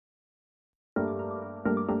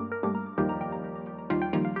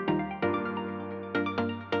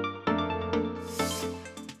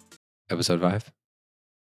Episode 5?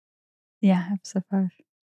 Yeah, episode 5.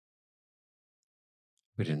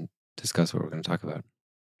 We didn't discuss what we're going to talk about.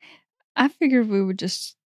 I figured we would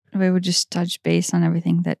just touch base on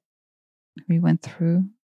everything that we went through,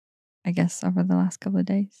 I guess, over the last couple of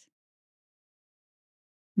days.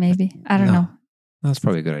 Maybe. I don't know. That's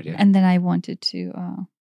probably a good idea. And then I wanted to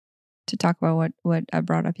talk about what I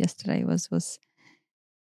brought up yesterday was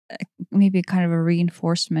maybe kind of a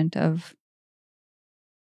reinforcement of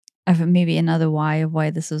maybe another why of why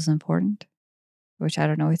this is important, which I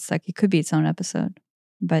don't know. It's like it could be its own episode,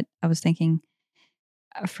 but I was thinking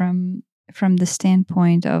from the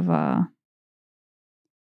standpoint of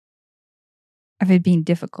it being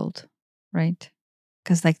difficult, right?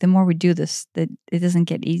 Because like the more we do this, that it doesn't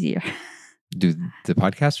get easier. Do the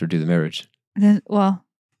podcast or do the marriage? Well,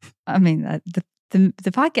 I mean, the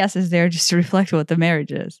podcast is there just to reflect what the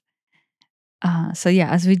marriage is. So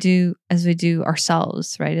yeah, as we do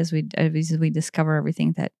ourselves, right? As we discover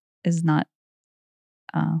everything that is not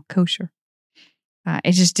kosher,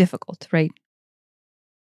 it's just difficult, right?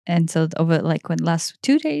 And so over like when last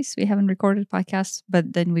 2 days we haven't recorded podcasts,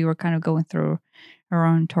 but then we were kind of going through our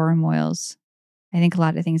own turmoils. I think a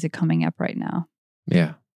lot of things are coming up right now.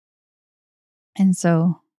 Yeah. And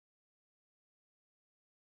so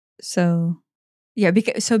yeah,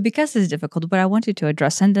 because it's difficult, but I wanted to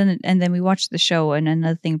address, and then we watched the show, and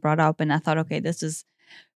another thing brought up, and I thought, okay, this is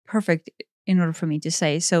perfect in order for me to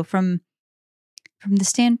say. So from the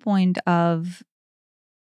standpoint of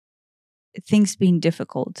things being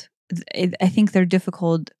difficult, I think they're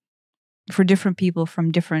difficult for different people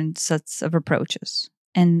from different sets of approaches.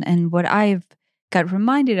 And what I've got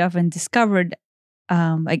reminded of and discovered,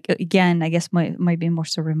 again, I guess might be more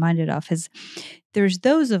so reminded of, is there's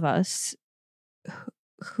those of us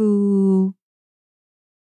who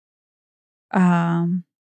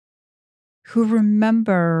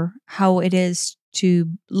remember how it is to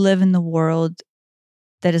live in the world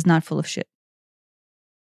that is not full of shit,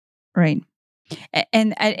 right?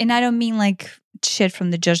 And I don't mean like shit from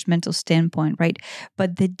the judgmental standpoint, right?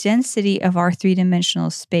 But the density of our 3-dimensional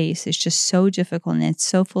space is just so difficult, and it's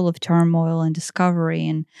so full of turmoil and discovery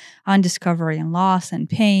and undiscovery and loss and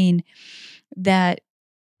pain that,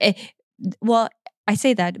 well, I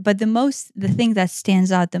say that, but the thing that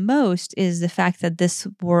stands out the most is the fact that this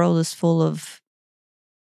world is full of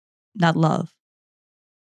not love,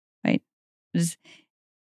 right?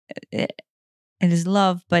 It is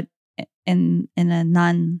love, but in a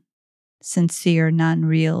non-sincere,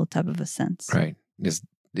 non-real type of a sense. Right. Is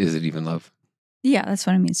it even love? Yeah, that's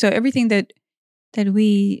what I mean. So everything that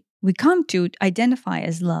we come to identify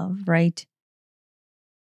as love, right?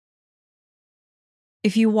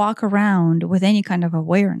 If you walk around with any kind of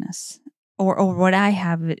awareness, or what I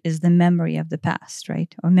have is the memory of the past,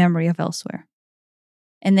 right? Or memory of elsewhere.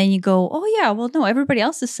 And then you go, oh yeah, well, no, everybody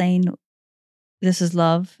else is saying this is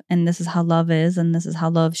love, and this is how love is, and this is how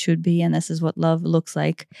love should be, and this is what love looks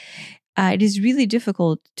like. It is really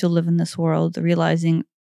difficult to live in this world realizing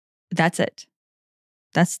that's it.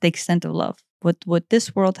 That's the extent of love. What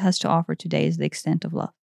this world has to offer today is the extent of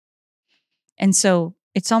love. And so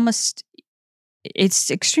it's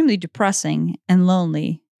extremely depressing and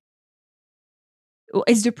lonely.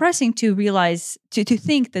 It's depressing to realize, to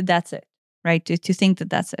think that that's it, right? To think that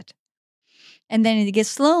that's it. And then it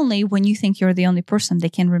gets lonely when you think you're the only person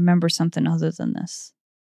that can remember something other than this,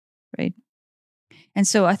 right? And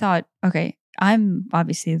so I thought, okay, I'm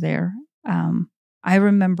obviously there. I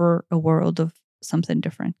remember a world of something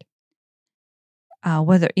different.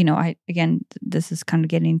 Whether, this is kind of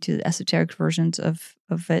getting into the esoteric versions of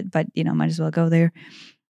it, but, might as well go there.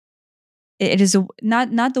 It is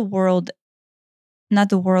not the world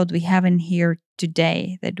we have in here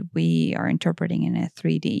today that we are interpreting in a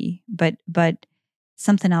 3D, but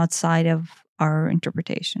something outside of our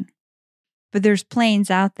interpretation. But there's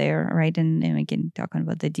planes out there, right? And again, talking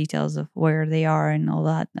about the details of where they are and all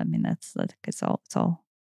that. I mean, it's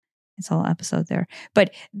all episode there.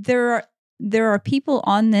 But there are people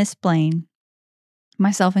on this plane,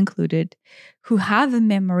 myself included, who have a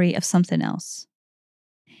memory of something else.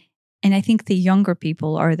 And I think the younger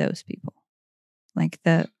people are those people.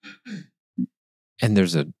 And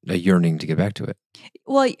there's a yearning to get back to it.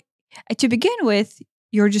 Well, to begin with,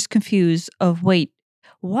 you're just confused of, wait,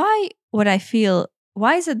 why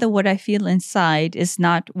is it that what I feel inside is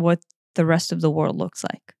not what the rest of the world looks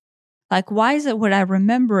like? Like, why is it what I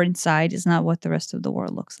remember inside is not what the rest of the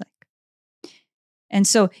world looks like? And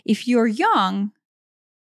so if you're young,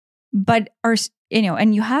 but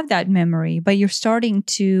and you have that memory, but you're starting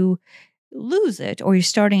to lose it, or you're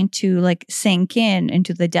starting to like sink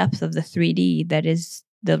into the depth of the 3D that is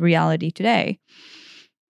the reality today,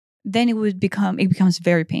 then it becomes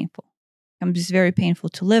very painful. It becomes very painful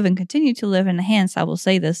to live and continue to live. And hence, I will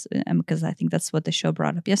say this, because I think that's what the show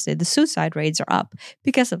brought up yesterday. The suicide rates are up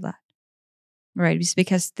because of that, right? It's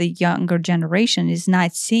because the younger generation is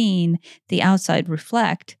not seeing the outside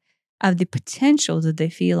reflect of the potential that they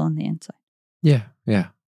feel on the inside. Yeah.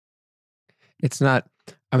 It's not,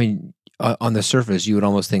 I mean, on the surface, you would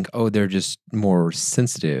almost think, oh, they're just more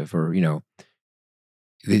sensitive, or,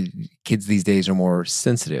 the kids these days are more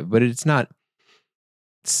sensitive, but it's not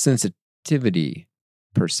sensitivity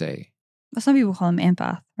per se. Well, some people call them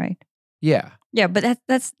empath, right? Yeah. Yeah, but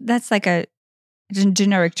that's like a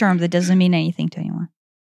generic term that doesn't mean anything to anyone.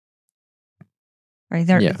 Right?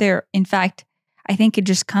 They're in fact, I think it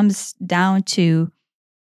just comes down to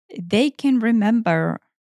they can remember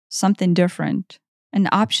something different, an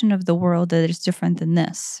option of the world that is different than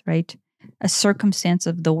this, right? A circumstance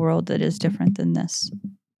of the world that is different than this.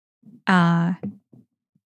 And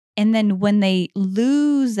then when they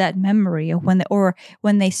lose that memory, or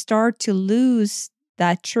when they start to lose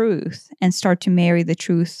that truth and start to marry the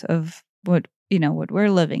truth of what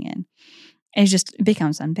we're living in, it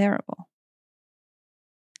becomes unbearable.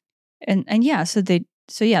 And yeah, the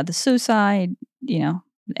suicide,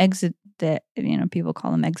 exit, that people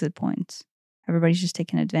call them exit points. Everybody's just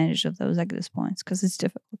taking advantage of those exit points because it's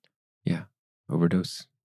difficult. Yeah. Overdoses.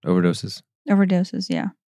 Yeah.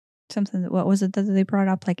 Something what was it that they brought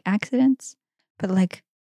up, like accidents, but like,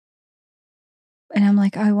 and I'm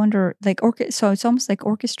like, I wonder, like, so it's almost like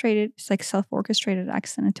orchestrated. It's like self-orchestrated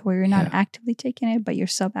accident to where you're not actively taking it, but you're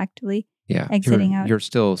sub-actively exiting out. You're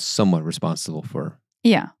still somewhat responsible for.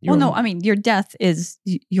 Yeah. Well, no, I mean, your death is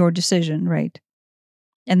your decision, right?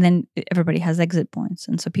 And then everybody has exit points.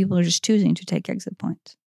 And so people are just choosing to take exit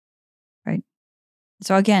points, right?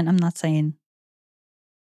 So again, I'm not saying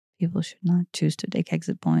people should not choose to take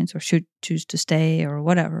exit points or should choose to stay or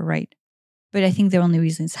whatever, right? But I think the only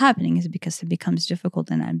reason it's happening is because it becomes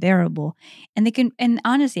difficult and unbearable. And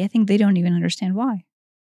honestly, I think they don't even understand why.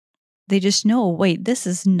 They just know, wait, this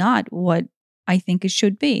is not what I think it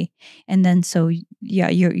should be. And then so, yeah,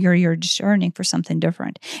 you're just yearning for something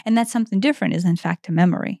different. And that something different is in fact a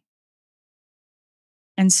memory.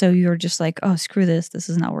 And so you're just like, oh, screw this. This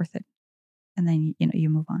is not worth it. And then, you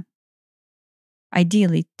move on.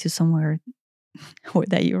 Ideally to somewhere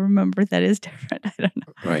that you remember that is different. I don't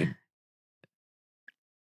know. Right.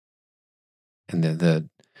 And then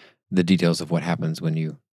the details of what happens when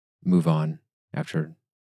you move on after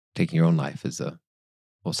taking your own life is a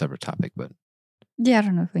whole separate topic, but yeah, I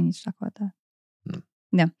don't know if we need to talk about that.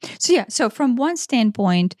 No. So from one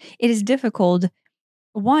standpoint, it is difficult.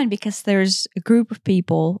 One, because there's a group of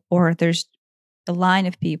people or there's a line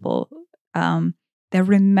of people that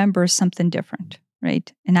remember something different,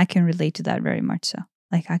 right? And I can relate to that very much so.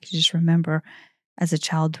 Like I could just remember as a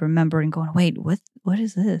child remembering going, wait, what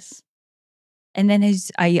is this? And then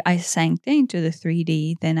as I sank into the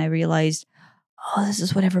 3D, then I realized, oh, this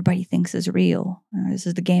is what everybody thinks is real. This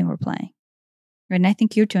is the game we're playing. And I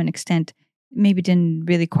think you, to an extent, maybe didn't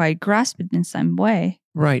really quite grasp it in some way.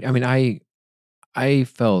 Right. I mean, I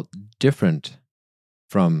felt different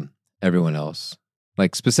from everyone else.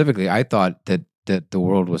 Like specifically, I thought that the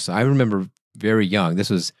world was, I remember very young, this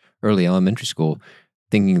was early elementary school,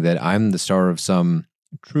 thinking that I'm the star of some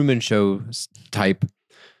Truman Show type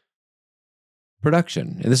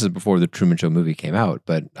production. And this is before the Truman Show movie came out.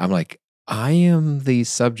 But I'm like, I am the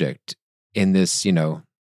subject in this,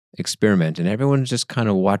 experiment, and everyone's just kind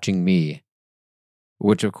of watching me,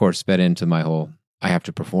 which of course sped into my whole I have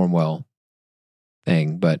to perform well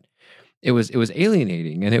thing. But it was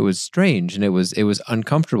alienating, and it was strange, and it was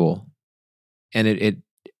uncomfortable, and it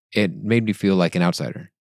made me feel like an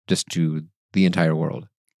outsider just to the entire world.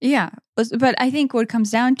 Yeah, but I think what it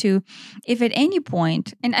comes down to, if at any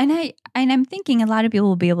point, and I'm thinking a lot of people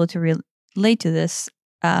will be able to relate to this,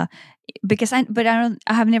 because I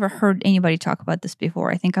have never heard anybody talk about this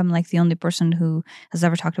before. I think I'm like the only person who has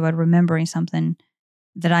ever talked about remembering something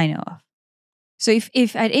that I know of. So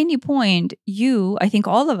if at any point I think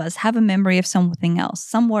all of us have a memory of something else,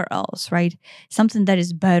 somewhere else, right? Something that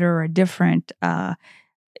is better or different,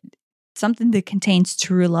 something that contains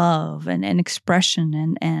true love and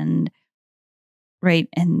expression and right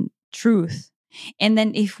and truth. And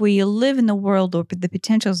then if we live in the world where the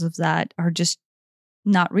potentials of that are just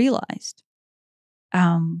not realized,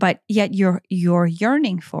 but yet you're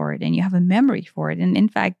yearning for it and you have a memory for it, and in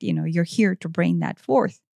fact, you're here to bring that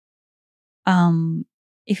forth.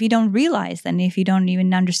 If you don't realize, then if you don't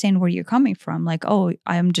even understand where you're coming from, like, oh,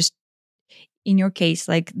 I'm just, in your case,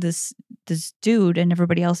 like this dude and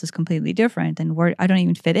everybody else is completely different and where I don't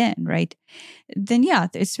even fit in, right? Then yeah,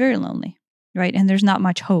 it's very lonely. right? And there's not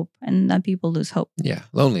much hope, and then people lose hope. Yeah,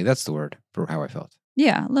 lonely. That's the word for how I felt.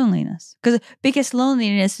 Yeah, loneliness. Because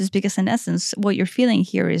loneliness is because in essence, what you're feeling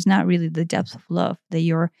here is not really the depth of love that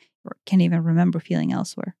you're or can't even remember feeling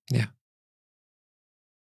elsewhere. Yeah.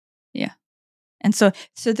 Yeah. And so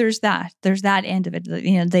there's that end of it.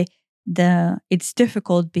 It's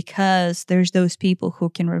difficult because there's those people who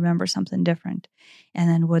can remember something different, and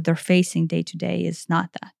then what they're facing day to day is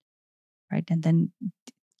not that, right? And then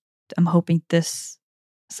I'm hoping this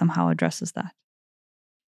somehow addresses that.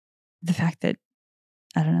 The fact that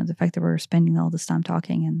the fact that we're spending all this time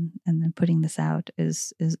talking and then putting this out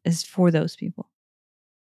is for those people.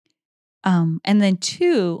 And then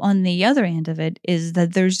two, on the other end of it is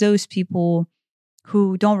that there's those people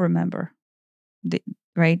who don't remember,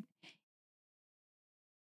 right?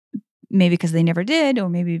 Maybe because they never did, or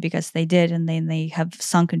maybe because they did, and then they have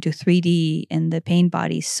sunk into 3D in the pain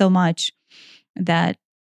body so much that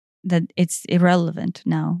it's irrelevant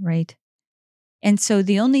now, right? And so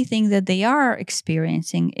the only thing that they are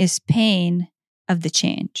experiencing is pain of the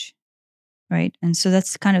change, right? And so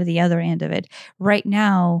that's kind of the other end of it. Right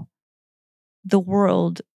now, the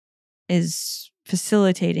world is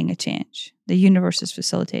facilitating a change. The universe is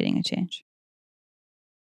facilitating a change.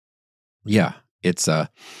 Yeah, it's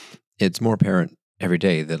more apparent every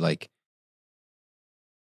day that like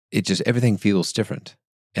it just everything feels different,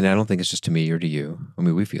 and I don't think it's just to me or to you. I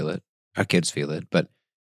mean, we feel it, our kids feel it, but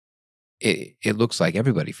it looks like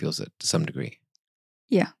everybody feels it to some degree.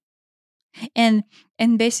 Yeah, and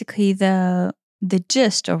basically the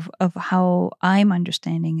gist of how I'm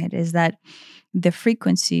understanding it is that the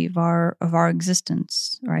frequency of our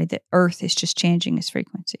existence, right? The Earth is just changing its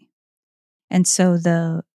frequency, and so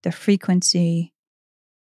the frequency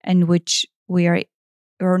in which we are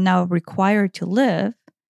now required to live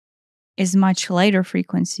is much lighter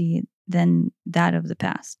frequency than that of the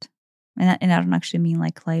past. And I don't actually mean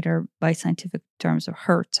like lighter by scientific terms of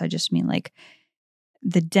hertz. I just mean like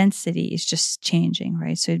the density is just changing,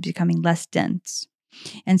 right? So it's becoming less dense.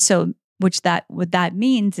 And so what that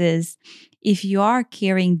means is if you are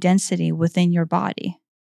carrying density within your body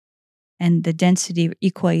and the density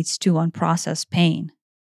equates to unprocessed pain,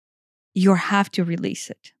 you have to release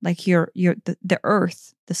it. Like the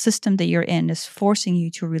earth, the system that you're in is forcing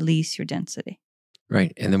you to release your density.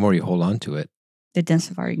 Right. And the more you hold on to it, the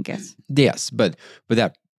densifier it gets. Yes, but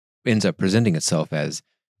that ends up presenting itself as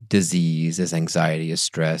disease, as anxiety, as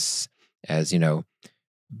stress, as,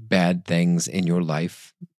 bad things in your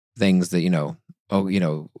life, things that,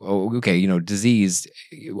 disease,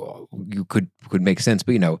 you could make sense,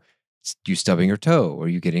 but, you stubbing your toe, or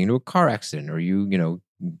you getting into a car accident, or you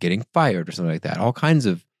getting fired or something like that. All kinds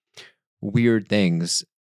of weird things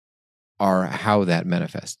are how that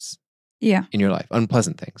manifests. Yeah. In your life,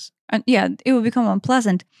 unpleasant things. Yeah, it will become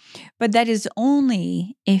unpleasant, but that is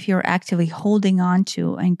only if you're actively holding on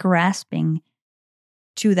to and grasping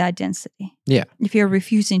to that density. Yeah. If you're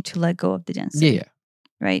refusing to let go of the density. Yeah.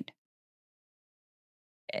 Right.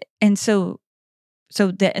 And so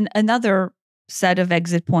another set of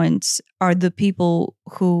exit points are the people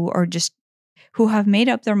who have made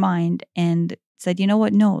up their mind and said, you know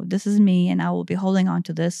what? No, this is me, and I will be holding on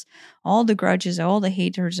to this. All the grudges, all the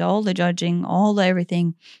haters, all the judging, all the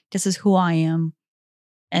everything. This is who I am,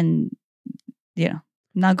 and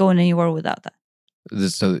not going anywhere without that.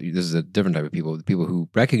 This is a different type of people. The people who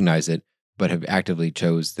recognize it but have actively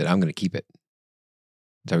chose that I'm going to keep it. Is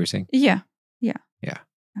that what you're saying? Yeah.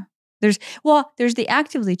 There's the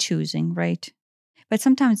actively choosing, right? But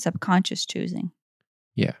sometimes subconscious choosing.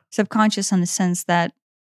 Yeah. Subconscious in the sense that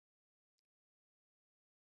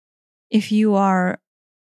if you're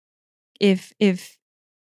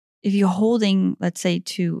holding, let's say,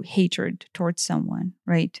 to hatred towards someone,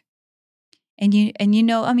 right? And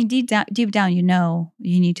deep down,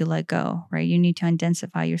 you need to let go, right? You need to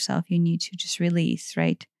undensify yourself. You need to just release,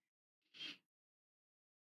 right?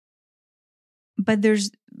 But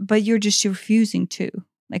you're just refusing to.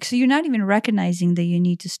 Like, so you're not even recognizing that you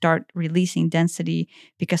need to start releasing density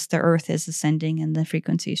because the earth is ascending and the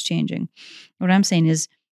frequency is changing. What I'm saying is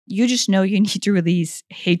you just know you need to release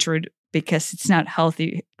hatred because it's not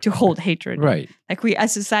healthy to hold hatred. Right. Like we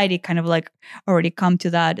as society kind of like already come to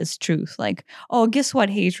that as truth. Like, oh, guess what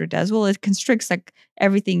hatred does? Well, it constricts like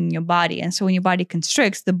everything in your body. And so when your body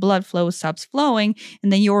constricts, the blood flow stops flowing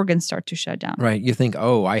and then your organs start to shut down. Right. You think,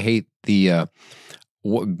 oh, I hate the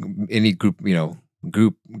any group,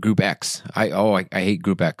 group X. I hate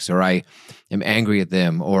group X, or I am angry at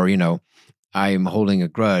them, or, I'm holding a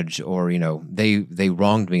grudge, or, they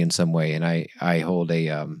wronged me in some way and I hold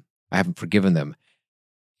I haven't forgiven them.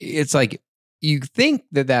 It's like you think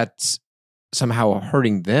that that's somehow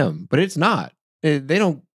hurting them, but it's not. They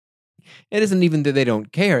don't. It isn't even that they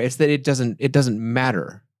don't care. It's that it doesn't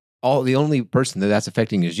matter. The only person that's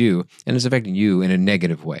affecting is you, and it's affecting you in a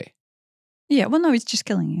negative way. Yeah. Well, no, it's just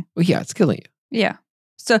killing you. Well, yeah, it's killing you. Yeah.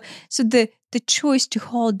 So the choice to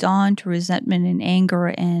hold on to resentment and anger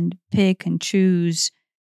and pick and choose,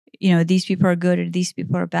 these people are good or these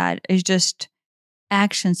people are bad, is just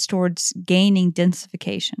actions towards gaining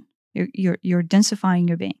densification. You're densifying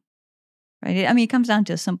your being, right? I mean, it comes down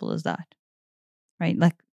to as simple as that, right?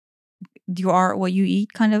 Like, you are what you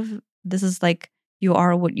eat, kind of. This is like, you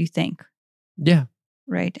are what you think. Yeah.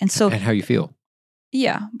 Right. And so, and how you feel.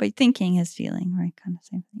 Yeah, but thinking is feeling, right? Kind of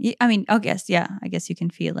same thing. I mean, I guess you can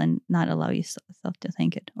feel and not allow yourself to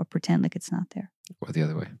think it or pretend like it's not there. Or the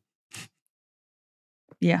other way.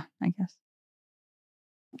 Yeah, I guess.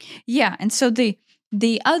 Yeah, and so the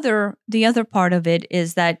other part of it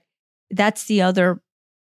is that's the other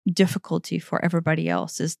difficulty for everybody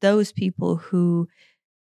else, is those people who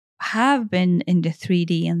have been into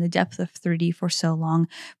 3D and the depth of 3D for so long,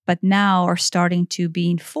 but now are starting to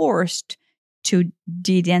being forced to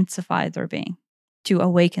de-densify their being, to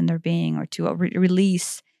awaken their being, or to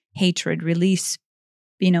release hatred, release,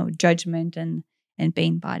 judgment and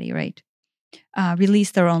pain body, right?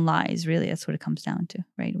 Release their own lies, really. That's what it comes down to,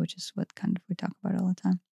 right? Which is what kind of we talk about all the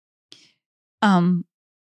time.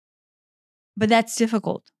 But that's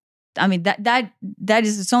difficult. I mean, that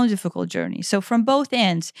is its own difficult journey. So from both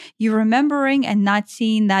ends, you're remembering and not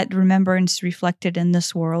seeing that remembrance reflected in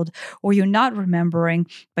this world, or you're not remembering,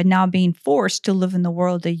 but now being forced to live in the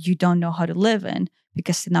world that you don't know how to live in,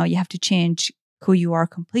 because now you have to change who you are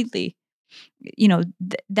completely.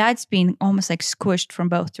 That's being almost like squished from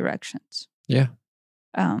both directions. Yeah.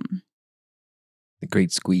 The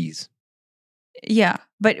great squeeze. Yeah.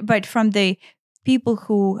 But from the people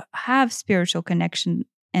who have spiritual connection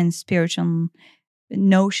and spiritual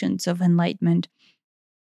notions of enlightenment,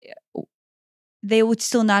 they would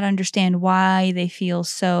still not understand why they feel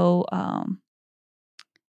so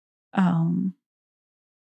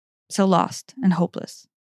so lost and hopeless.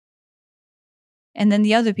 And then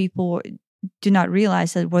the other people do not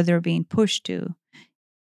realize that what they're being pushed to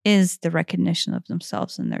is the recognition of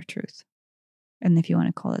themselves and their truth. And if you want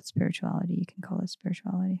to call it spirituality, you can call it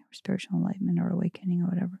spirituality or spiritual enlightenment or awakening or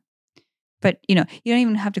whatever. But, you don't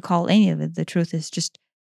even have to call any of it. The truth is just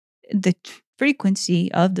the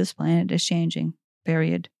frequency of this planet is changing,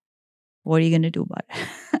 period. What are you going to do about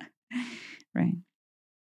it? Right.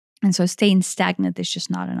 And so staying stagnant is just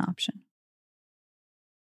not an option.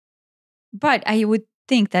 But I would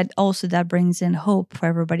think that also that brings in hope for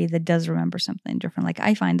everybody that does remember something different. Like,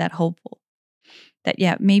 I find that hopeful. That,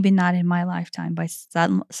 yeah, maybe not in my lifetime, but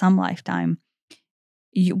some lifetime,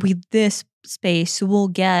 with this space, we'll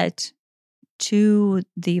get to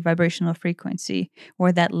the vibrational frequency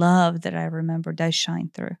where that love that I remember does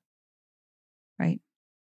shine through. Right?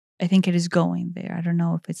 I think it is going there. I don't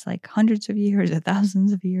know if it's like hundreds of years or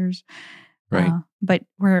thousands of years. Right. But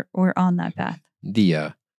we're on that path.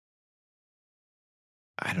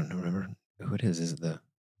 I don't remember who it is. Is it the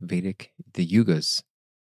Vedic? The Yugas?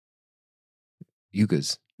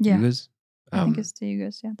 Yeah. Yugas? I think it's the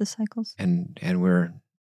Yugas, yeah, the cycles. And we're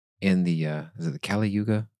in the is it the Kali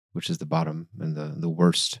Yuga, which is the bottom and the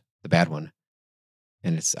worst, the bad one.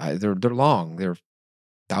 And it's they're long. They're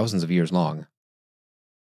thousands of years long.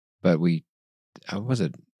 But we was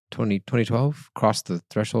it 2012 crossed the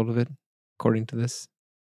threshold of it, according to this.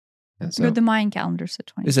 And so the Mayan calendar said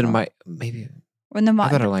 2012. Is it maybe? When the I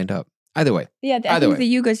thought it lined up. Either way. Yeah, I think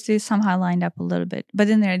the Yugas do somehow lined up a little bit. But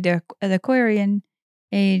then the Aquarian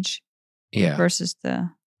age versus the...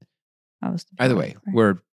 Either way, right?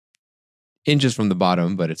 We're inches from the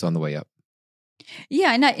bottom, but it's on the way up.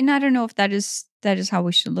 Yeah, and I don't know if that is how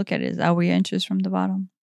we should look at it. Are we inches from the bottom?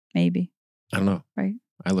 Maybe. I don't know. Right?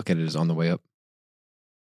 I look at it as on the way up.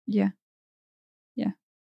 Yeah. Yeah.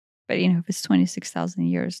 But, if it's 26,000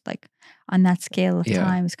 years, like on that scale of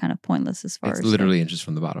time, it's kind of pointless as far as... It's literally inches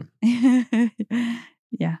from the bottom.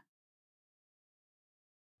 Yeah.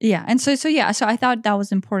 Yeah. And so I thought that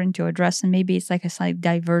was important to address. And maybe it's like a slight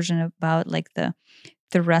diversion about like the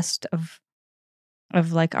rest of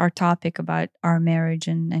like our topic about our marriage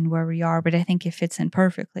and where we are. But I think it fits in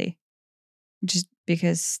perfectly, just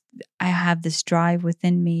because I have this drive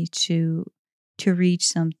within me to reach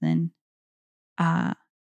something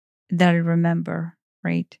that I remember,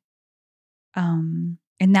 right? And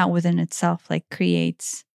that within itself like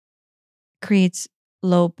creates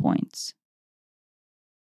low points.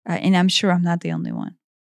 And I'm sure I'm not the only one.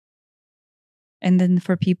 And then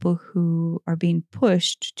for people who are being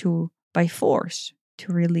pushed by force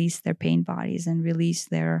to release their pain bodies and release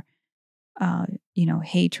their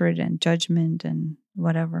hatred and judgment and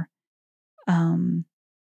whatever. Um,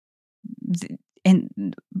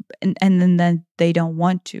 and then they don't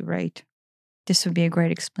want to, right? This would be a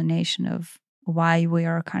great explanation of why we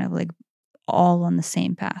are kind of like all on the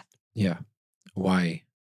same path. Yeah. Why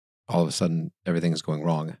all of a sudden everything's going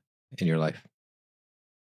wrong in your life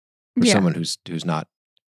for someone who's not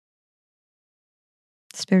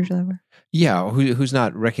spiritually aware. Yeah, who's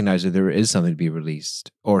not recognized that there is something to be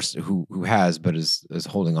released, or who has but is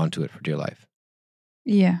holding on to it for dear life.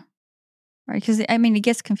 Yeah, right. Because I mean, it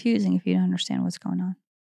gets confusing if you don't understand what's going on.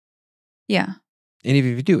 Yeah, and if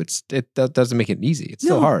you do, that doesn't make it easy. It's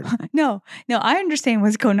still hard. No, I understand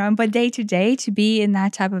what's going on, but day to day, to be in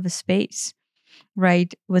that type of a space,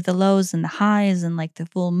 right, with the lows and the highs, and like the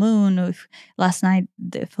full moon. Last night,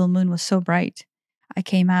 the full moon was so bright. I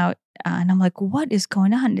came out and I'm like, what is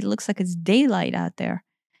going on? It looks like it's daylight out there.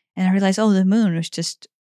 And I realized, oh, the moon was just,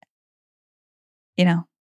 at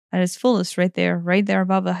its fullest right there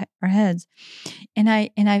above our heads. And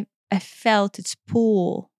I felt its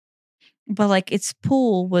pull, but like its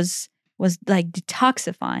pull was like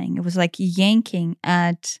detoxifying. It was like yanking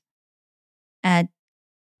at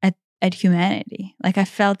humanity. Like I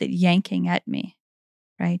felt it yanking at me.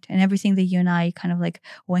 Right. And everything that you and I kind of like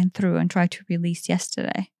went through and tried to release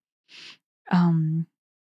yesterday.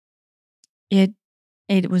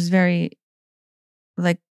 It was very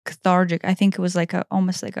like cathartic. I think it was like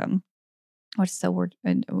almost like what's the word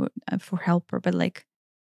for helper, but like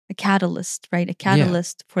a catalyst, right? A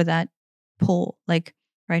catalyst for that pull, like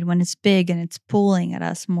right when it's big and it's pulling at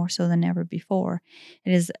us more so than ever before.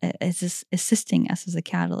 It's assisting us as a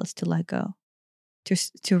catalyst to let go,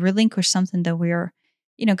 to relinquish something that we're,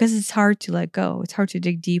 because it's hard to let go. It's hard to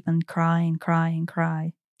dig deep and cry and cry and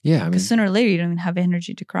cry. Yeah, because sooner or later you don't even have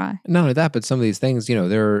energy to cry. Not only that, but some of these things,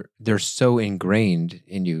 they're so ingrained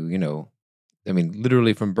in you. I mean,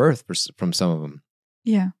 literally from birth, from some of them.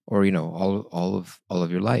 Yeah. Or all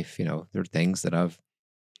of your life. There are things that I've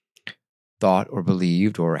thought or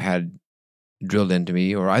believed or had drilled into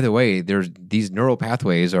me, or either way, there's these neural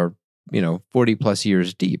pathways are 40 plus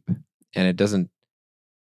years deep, and it doesn't,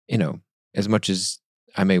 as much as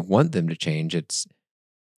I may want them to change,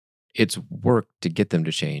 it's work to get them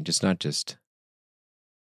to change. It's not just,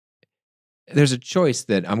 there's a choice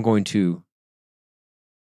that I'm going to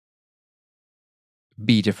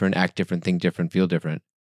be different, act different, think different, feel different,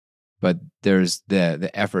 but there's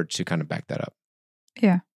the effort to kind of back that up.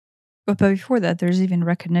 Yeah. But before that, there's even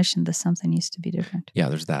recognition that something needs to be different. Yeah,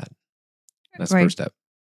 there's that. That's the first step.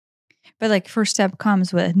 But like first step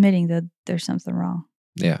comes with admitting that there's something wrong.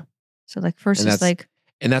 Yeah. So like first is like,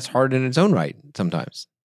 and that's hard in its own right sometimes.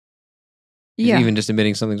 Yeah. Even just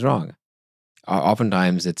admitting something's wrong.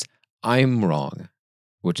 Oftentimes it's I'm wrong,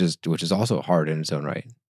 which is also hard in its own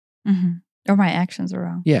right. Mm-hmm. Or my actions are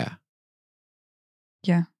wrong. Yeah.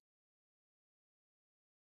 Yeah.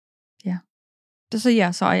 Yeah.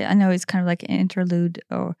 So I know it's kind of like an interlude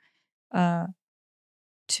or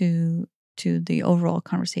to the overall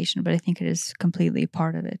conversation, but I think it is completely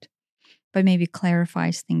part of it. But maybe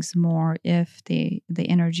clarifies things more if the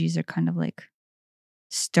energies are kind of like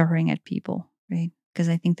stirring at people, right? Because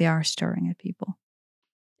I think they are stirring at people.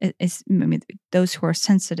 Those who are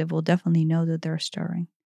sensitive will definitely know that they're stirring,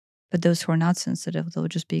 but those who are not sensitive, they'll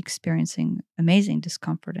just be experiencing amazing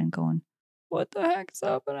discomfort and going, "What the heck's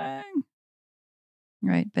happening?"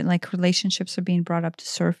 Right? But like relationships are being brought up to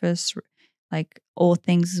surface, like old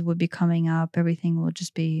things would be coming up. Everything will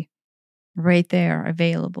just be right there,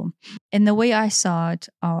 available. And the way I saw it,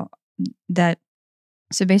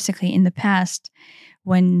 so basically in the past,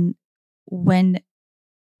 when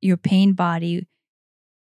your pain body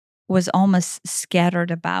was almost scattered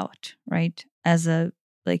about, right? As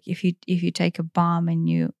like if you take a bomb and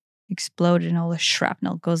you explode and all the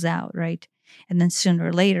shrapnel goes out, right? And then sooner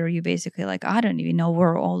or later you basically like, I don't even know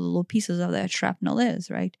where all the little pieces of that shrapnel is,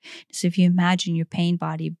 right? So if you imagine your pain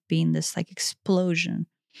body being this like explosion,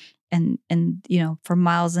 and for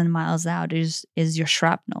miles and miles out is your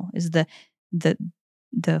shrapnel, is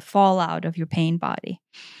the fallout of your pain body.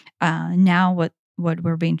 Now what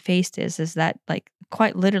we're being faced is that like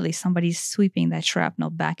quite literally somebody's sweeping that shrapnel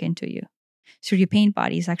back into you. So your pain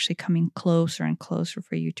body is actually coming closer and closer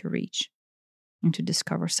for you to reach and to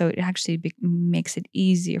discover. So it actually makes it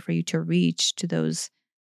easier for you to reach to those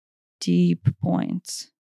deep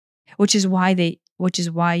points, which is why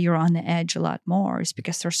you're on the edge a lot more, is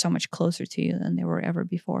because they're so much closer to you than they were ever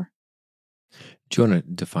before. Do you want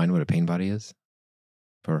to define what a pain body is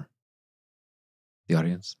for the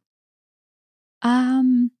audience?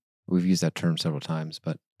 We've used that term several times,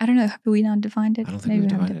 but I don't know. Have we not defined it? I don't think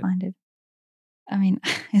we've defined it. I mean,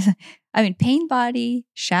 pain body,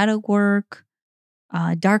 shadow work,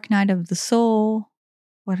 dark night of the soul.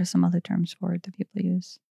 What are some other terms for it that people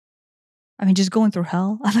use? I mean, just going through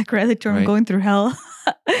hell. I like read the term Right. going through hell.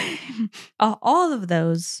 All of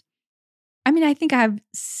those. I mean, I think I've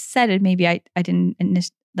said it. Maybe I didn't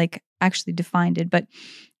actually defined it, but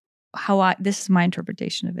this is my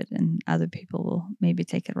interpretation of it, and other people will maybe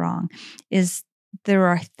take it wrong, is there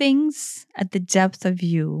are things at the depth of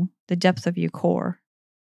your core,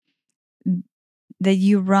 that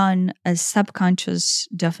you run as subconscious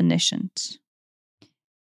definitions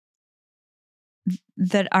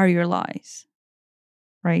that are your lies,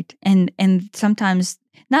 right? And sometimes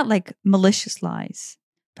not like malicious lies,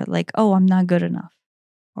 but like, oh, I'm not good enough,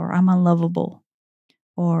 or I'm unlovable,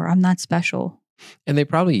 or I'm not special. And they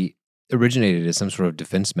probably originated as some sort of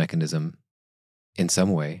defense mechanism in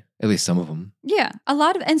some way, at least some of them. Yeah, a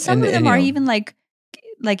lot of, and some of them are even like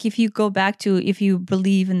if you go back to, if you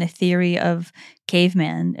believe in the theory of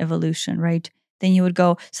caveman evolution, right? Then you would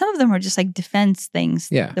go, some of them are just like defense things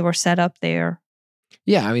that were set up there.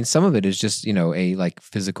 Yeah, I mean, some of it is just, a like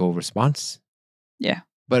physical response. Yeah.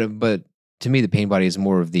 But to me, the pain body is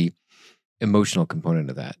more of the emotional component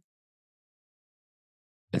of that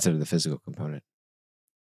instead of the physical component.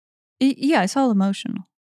 Yeah, it's all emotional.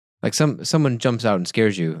 Like someone jumps out and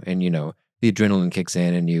scares you, and the adrenaline kicks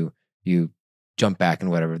in, and you jump back and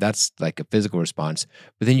whatever. That's like a physical response.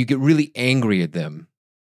 But then you get really angry at them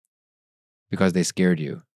because they scared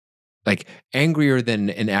you, like angrier than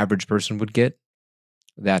an average person would get.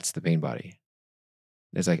 That's the pain body.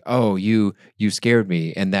 It's like, oh, you scared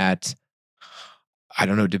me, and that, I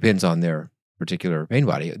don't know, depends on their particular pain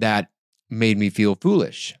body. That made me feel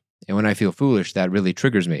foolish, and when I feel foolish, that really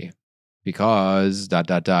triggers me because ...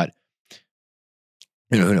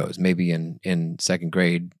 Who knows? Maybe in second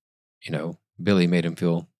grade, Billy made him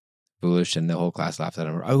feel foolish, and the whole class laughed at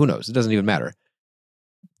him. Oh, who knows? It doesn't even matter.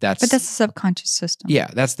 But that's the subconscious system.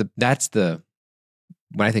 Yeah, that's the.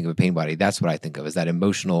 When I think of a pain body, that's what I think of, is that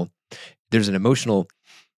emotional. There's an emotional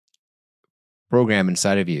program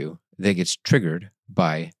inside of you that gets triggered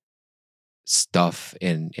by stuff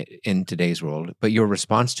in today's world, but your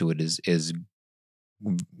response to it is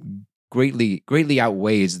greatly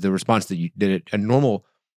outweighs the response that a normal.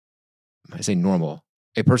 I say normal.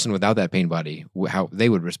 A person without that pain body, how they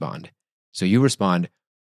would respond. So you respond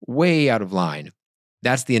way out of line.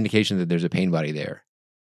 That's the indication that there's a pain body there.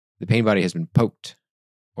 The pain body has been poked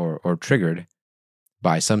or triggered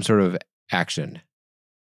by some sort of action,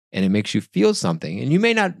 and it makes you feel something. And you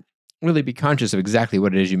may not really be conscious of exactly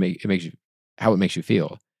what it is how it makes you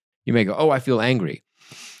feel. You may go, oh, I feel angry.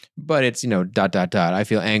 But it's, ... I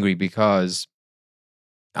feel angry because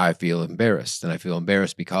I feel embarrassed, and I feel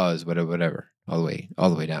embarrassed because whatever, all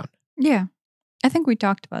the way down. Yeah. I think we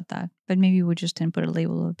talked about that, but maybe we just didn't put a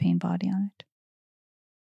label of a pain body on it.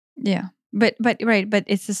 Yeah. But right, but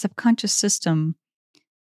it's the subconscious system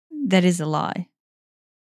that is a lie.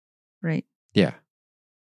 Right? Yeah.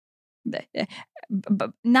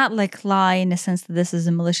 But not like lie in the sense that this is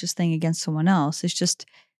a malicious thing against someone else. It's just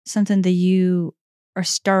something that you are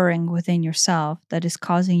stirring within yourself that is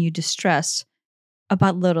causing you distress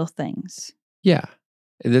about little things. Yeah.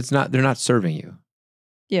 They're not serving you.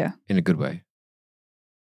 Yeah. In a good way.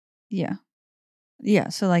 Yeah. Yeah.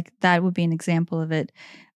 So like that would be an example of it.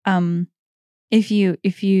 If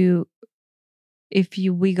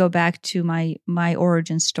we go back to my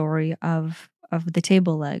origin story of the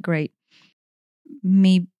table leg, right?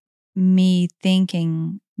 Me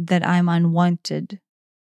thinking that I'm unwanted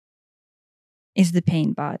is the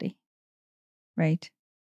pain body, right?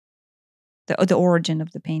 The origin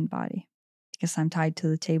of the pain body, because I'm tied to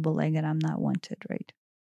the table leg and I'm not wanted, right?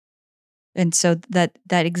 And so that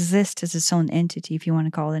exists as its own entity, if you want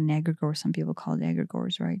to call it an egregore. Some people call it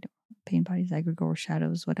egregores, right? Pain bodies, egregore,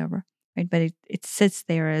 shadows, whatever, right? But it sits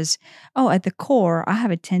there as, oh, at the core, I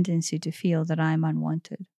have a tendency to feel that I'm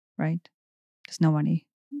unwanted, right? Because nobody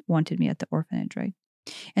wanted me at the orphanage, right?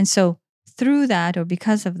 And so through that, or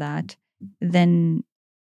because of that, then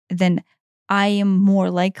I am more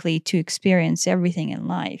likely to experience everything in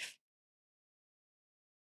life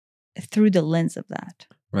through the lens of that.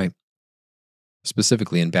 Right.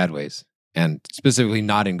 Specifically in bad ways, and specifically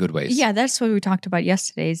not in good ways. Yeah, that's what we talked about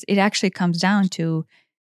yesterday. It actually comes down to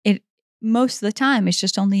it. Most of the time, it's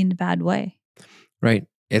just only in a bad way. Right.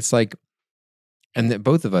 It's like, and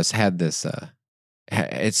both of us had this.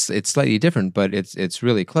 It's slightly different, but it's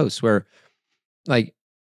really close. Where, like,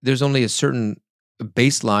 there's only a certain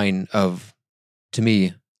baseline of, to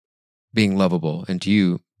me, being lovable, and to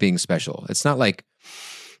you being special. It's not like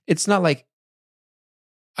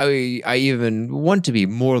I even want to be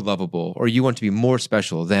more lovable, or you want to be more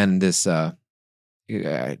special than this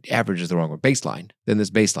average is the wrong word, baseline, than this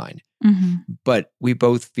baseline. Mm-hmm. But we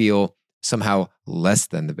both feel somehow less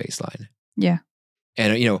than the baseline. Yeah.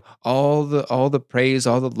 And all the praise,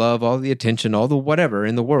 all the love, all the attention, all the whatever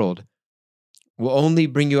in the world will only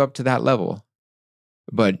bring you up to that level.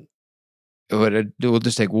 But it will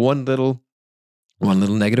just take one little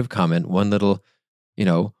negative comment, one little,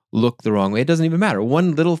 look the wrong way. It doesn't even matter.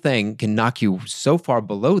 One little thing can knock you so far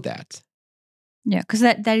below that. Yeah, because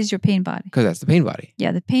that is your pain body. Because that's the pain body.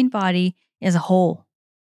 Yeah, the pain body is a hole.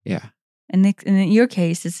 Yeah. And in your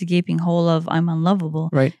case, it's the gaping hole of I'm unlovable.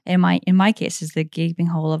 Right. In my case, it's the gaping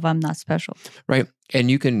hole of I'm not special. Right. And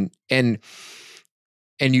you can and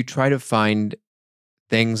you try to find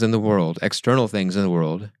things in the world, external things in the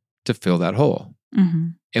world, to fill that hole. Mm-hmm.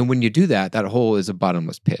 And when you do that, that hole is a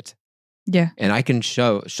bottomless pit. Yeah. And I can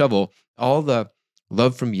shovel all the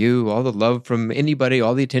love from you, all the love from anybody,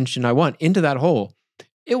 all the attention I want into that hole.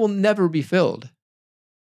 It will never be filled.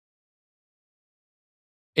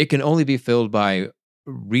 It can only be filled by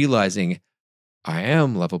realizing I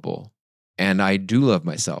am lovable and I do love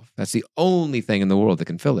myself. That's the only thing in the world that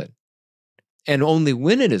can fill it. And only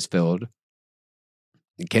when it is filled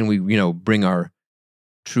can we, bring our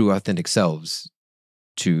true, authentic selves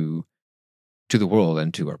to the world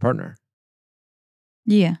and to our partner.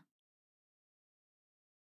 Yeah.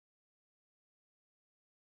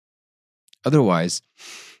 Otherwise,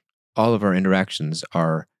 all of our interactions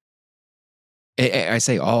are, I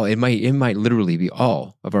say all, it might literally be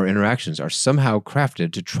all of our interactions are somehow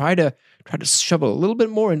crafted to try to shovel a little bit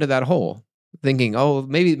more into that hole, thinking, oh,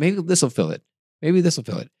 maybe this will fill it. Maybe this will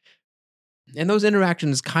fill it. And those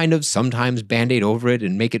interactions kind of sometimes band-aid over it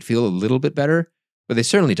and make it feel a little bit better, but they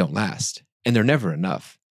certainly don't last. And they're never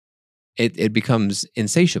enough. It becomes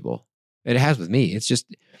insatiable. It has with me. It's just,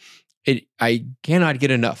 I cannot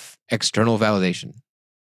get enough external validation.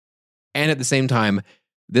 And at the same time,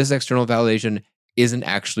 this external validation isn't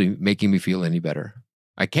actually making me feel any better.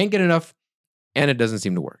 I can't get enough, and it doesn't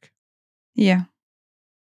seem to work. Yeah.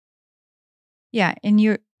 Yeah, and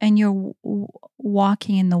you're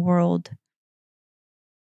walking in the world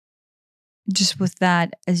just with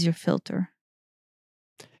that as your filter.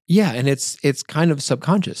 Yeah, and it's kind of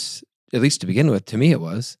subconscious, at least to begin with. To me, it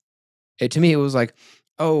was. To me, it was like,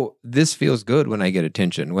 oh, this feels good when I get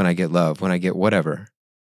attention, when I get love, when I get whatever.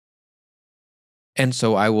 And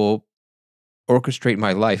so I will orchestrate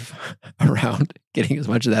my life around getting as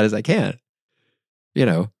much of that as I can,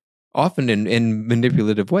 often in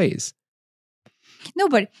manipulative ways. No,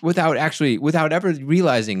 but without ever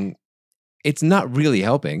realizing it's not really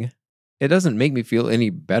helping. It doesn't make me feel any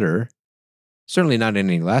better. Certainly not in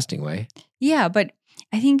any lasting way. Yeah, but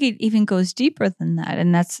I think it even goes deeper than that.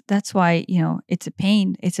 And that's why, it's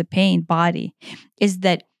a pain body, is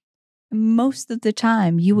that most of the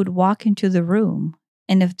time you would walk into the room,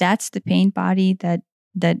 and if that's the pain body that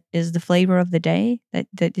is the flavor of the day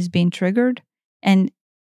that is being triggered, and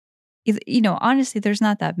honestly, there's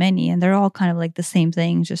not that many, and they're all kind of like the same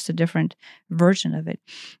thing, just a different version of it.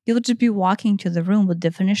 You'll just be walking to the room with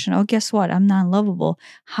definition. Oh, guess what? I'm not lovable.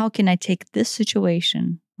 How can I take this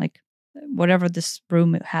situation, like whatever this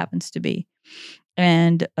room happens to be,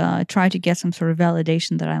 and try to get some sort of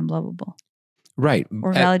validation that I'm lovable, right?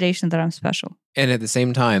 Or validation that I'm special. And at the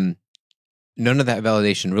same time, none of that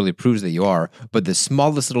validation really proves that you are, but the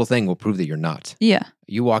smallest little thing will prove that you're not. Yeah.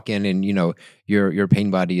 You walk in and, your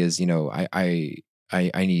pain body is, I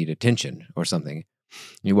need attention or something.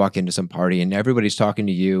 You walk into some party and everybody's talking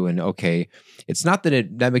to you, and okay, it's not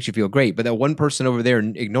that that makes you feel great, but that one person over there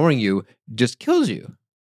ignoring you just kills you.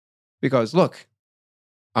 Because look,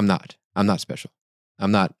 I'm not special.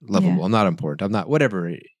 I'm not lovable. Yeah. I'm not important. I'm not whatever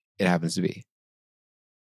it happens to be.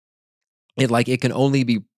 It can only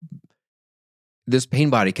be, this pain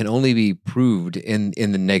body can only be proved in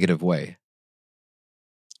the negative way.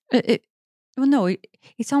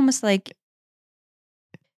 It's almost like,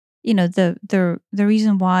 the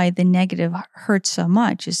reason why the negative hurts so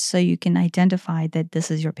much is so you can identify that this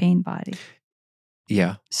is your pain body.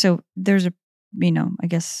 Yeah. So there's a, I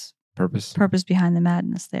guess, purpose behind the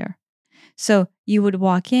madness there. So you would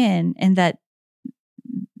walk in, and that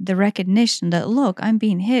the recognition that, look, I'm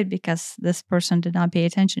being hit because this person did not pay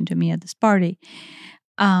attention to me at this party,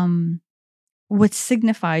 would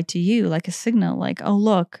signify to you like a signal, like, oh,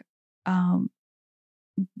 look,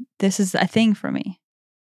 this is a thing for me.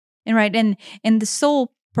 And right. And the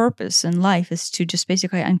sole purpose in life is to just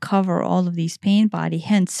basically uncover all of these pain body,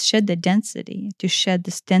 hence shed the density, to shed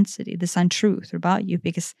this density, this untruth about you,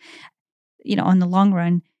 because, on the long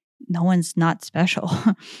run, no one's not special.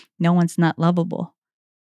 No one's not lovable.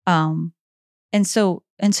 And so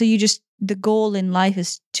you just, the goal in life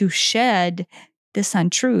is to shed this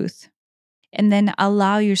untruth and then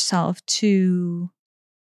allow yourself to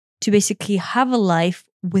basically have a life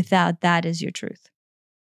without that as your truth.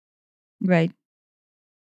 Right?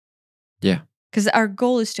 Yeah. Because our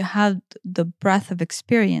goal is to have the breadth of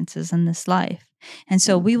experiences in this life. And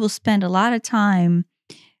so we will spend a lot of time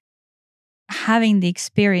having the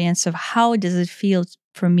experience of how does it feel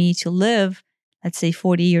for me to live, let's say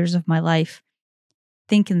 40 years of my life,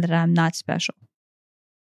 thinking that I'm not special.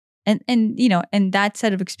 And and that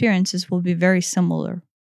set of experiences will be very similar.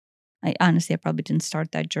 I probably didn't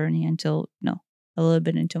start that journey until a little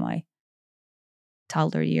bit into my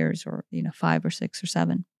toddler years, or 5 or 6 or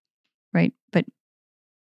 7, right?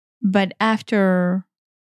 But after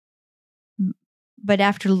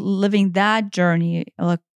living that journey,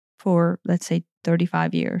 like for let's say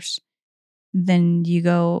 35 years, then you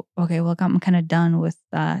go, okay, well, I'm kind of done with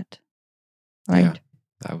that, right? Yeah,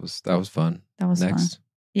 that was fun. That was Next. fun.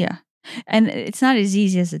 Yeah. And it's not as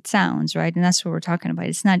easy as it sounds, right? And that's what we're talking about.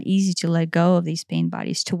 It's not easy to let go of these pain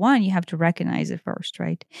bodies. To one, you have to recognize it first,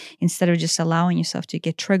 right? Instead of just allowing yourself to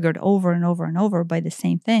get triggered over and over and over by the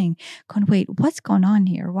same thing. Going, wait, what's going on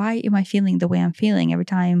here? Why am I feeling the way I'm feeling every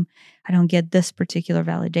time I don't get this particular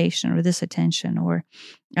validation or this attention, or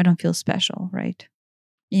I don't feel special, right?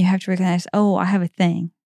 You have to recognize, oh, I have a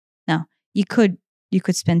thing. Now, you could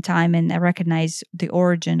spend time and recognize the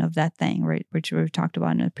origin of that thing, right? Which we've talked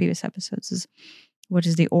about in the previous episodes, is what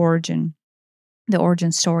is the origin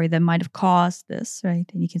story that might have caused this, right?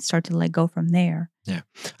 And you can start to let go from there. Yeah.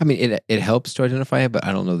 I mean, it helps to identify it, but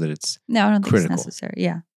I don't know that it's No, I don't critical. think it's necessary.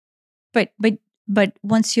 Yeah. But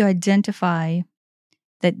once you identify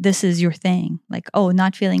that this is your thing, like, oh,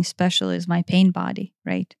 not feeling special is my pain body,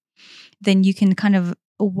 right? Then you can kind of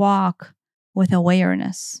walk with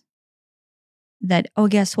awareness that, oh,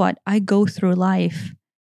 guess what? I go through life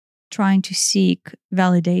trying to seek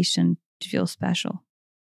validation to feel special.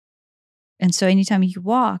 And so anytime you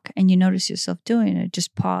walk and you notice yourself doing it,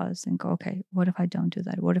 just pause and go, okay, what if I don't do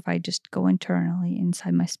that? What if I just go internally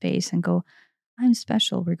inside my space and go, I'm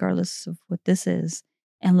special regardless of what this is.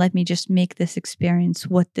 And let me just make this experience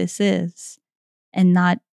what this is, and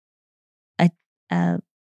not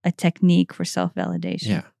a technique for self-validation.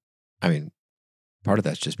 Yeah. I mean, part of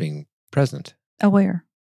that's just being present. Aware.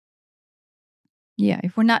 Yeah.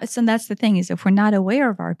 If we're not, so that's the thing, is if we're not aware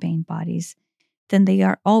of our pain bodies, then they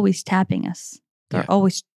are always tapping us. They're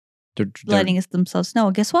always letting us themselves know,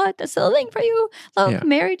 guess what? That's the thing for you. Look,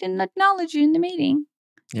 Mary didn't acknowledge you in the meeting.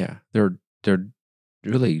 Yeah. They're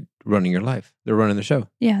really running your life. They're running the show.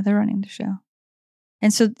 Yeah, they're running the show.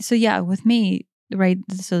 And so yeah, with me, right,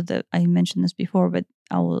 so that I mentioned this before, but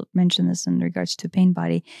I will mention this in regards to pain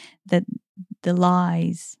body, that the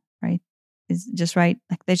lies, right, is just right.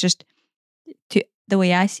 Like, they're just, the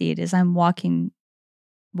way I see it is, I'm walking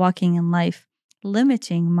in life,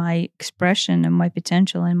 limiting my expression and my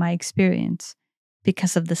potential and my experience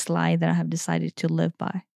because of this lie that I have decided to live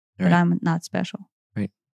by, that I'm not special.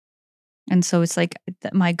 Right. And so it's like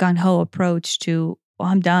my gung-ho approach to, well,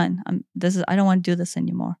 I'm done. I don't want to do this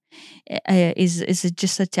anymore. Is it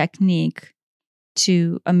just a technique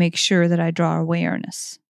to make sure that I draw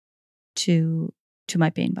awareness to my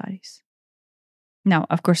pain bodies. Now,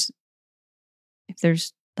 of course, if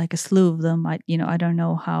there's like a slew of them, I don't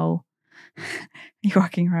know how you're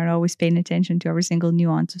walking around always paying attention to every single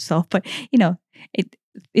nuance of self, but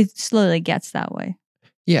it slowly gets that way.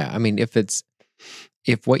 Yeah, I mean,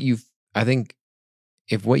 if what you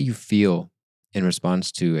feel in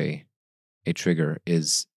response to a trigger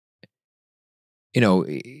is,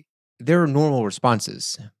 there are normal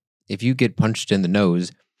responses. If you get punched in the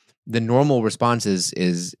nose, the normal response is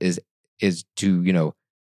to,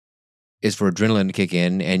 is for adrenaline to kick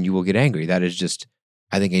in and you will get angry. That is just,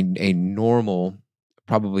 I think, a normal,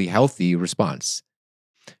 probably healthy response.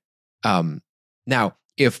 Now,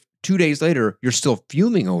 if 2 days later you're still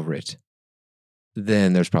fuming over it,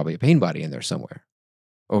 then there's probably a pain body in there somewhere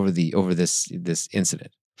over this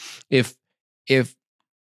incident. If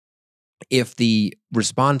the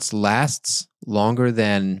response lasts longer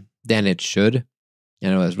than it should, I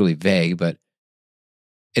know that's really vague, but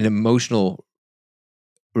an emotional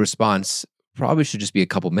response probably should just be a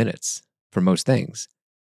couple minutes for most things.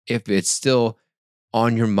 If it's still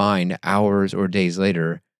on your mind hours or days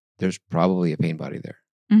later, there's probably a pain body there.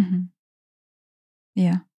 Mm-hmm.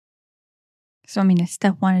 Yeah. So, I mean,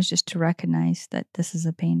 step one is just to recognize that this is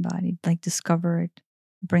a pain body, like discover it,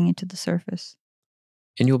 bring it to the surface.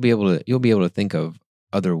 And you'll be able to think of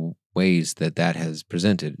other ways that has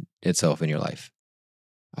presented itself in your life.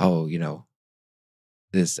 Oh,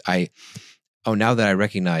 oh, now that I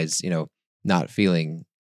recognize, not feeling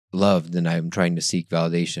loved, and I'm trying to seek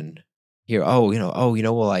validation here.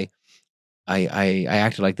 Well, I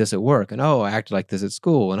acted like this at work, and I acted like this at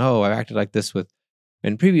school, and I acted like this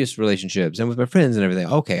in previous relationships and with my friends and everything.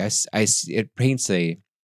 Okay, it paints a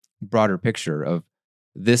broader picture of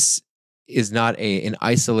this is not an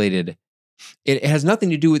isolated. It has nothing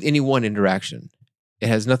to do with any one interaction. It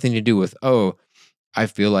has nothing to do with, I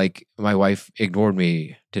feel like my wife ignored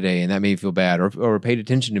me today and that made me feel bad, or paid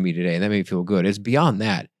attention to me today and that made me feel good. It's beyond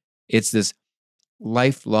that. It's this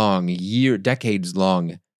lifelong, decades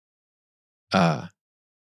long uh,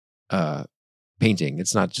 painting.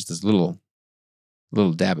 It's not just this little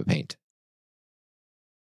dab of paint.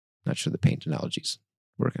 Not sure the paint analogy's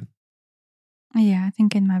working. Yeah, I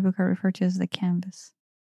think in my book I refer to it as the canvas.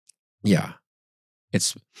 Yeah.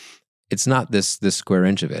 It's not this square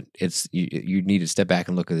inch of it. It's you need to step back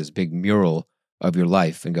and look at this big mural of your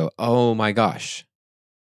life and go, oh my gosh,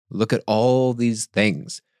 look at all these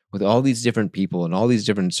things with all these different people and all these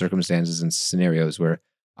different circumstances and scenarios where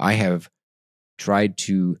I have tried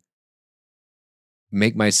to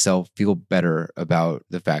make myself feel better about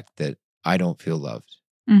the fact that I don't feel loved.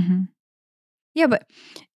 Mm-hmm. Yeah, but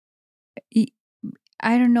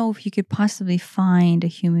I don't know if you could possibly find a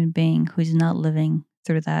human being who's not living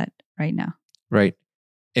through that right now. Right.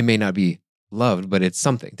 It may not be loved, but it's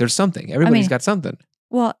something. There's something. Everybody's got something.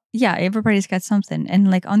 Well, yeah, everybody's got something. And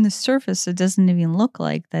like on the surface, it doesn't even look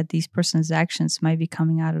like that these person's actions might be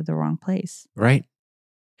coming out of the wrong place. Right.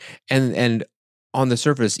 And on the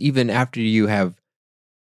surface, even after you have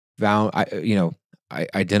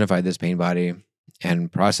identified this pain body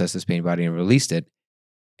and processed this pain body and released it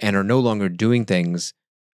and are no longer doing things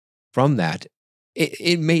from that,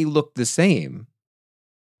 it may look the same.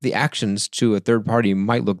 The actions to a third party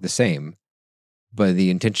might look the same, but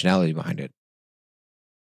the intentionality behind it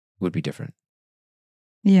would be different.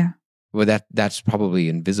 Yeah. Well, that's probably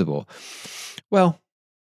invisible. Well,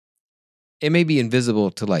 it may be invisible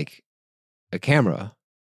to like a camera,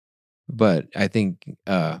 but I think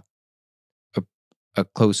a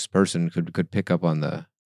close person could pick up on the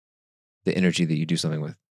energy that you do something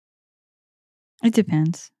with. It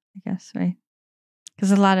depends, I guess, right?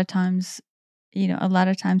 Because a lot of times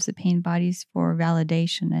the pain bodies for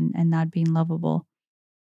validation and not being lovable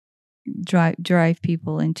drive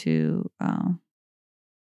people into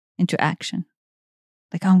action.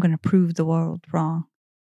 Like, I'm going to prove the world wrong,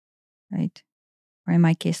 right? Or in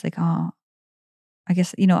my case, like, I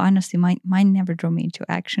guess, honestly, mine never drove me into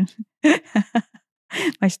action.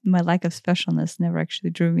 my lack of specialness never actually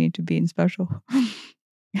drew me into being special.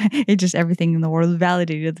 It just, everything in the world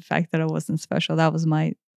validated the fact that I wasn't special. That was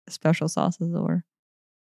my special sauce, as it were.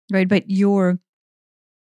 Right? But your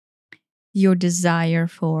desire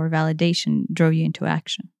for validation drove you into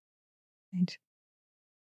action. Right?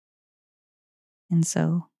 And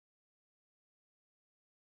so,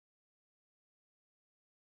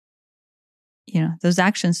 those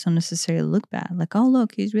actions don't necessarily look bad. Like, oh,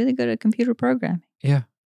 look, he's really good at computer programming. Yeah.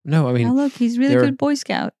 No, I mean, oh, look, he's really good Boy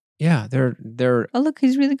Scout. Yeah, they're. Oh, look,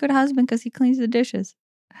 he's really good husband because he cleans the dishes.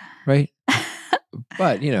 Right.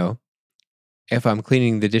 But if I'm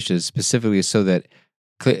cleaning the dishes specifically so that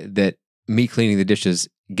me cleaning the dishes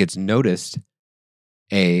gets noticed,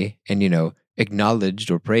 A, and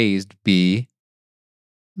acknowledged or praised, B.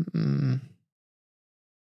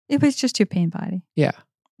 If it's just your pain body. Yeah.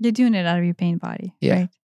 You're doing it out of your pain body. Yeah. Right?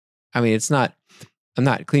 I mean, I'm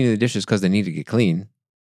not cleaning the dishes because they need to get clean.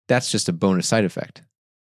 That's just a bonus side effect.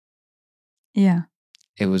 Yeah.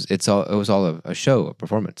 It was all a show, a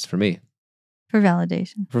performance for me. For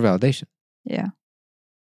validation. Yeah.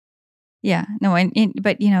 Yeah. No,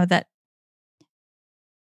 but that,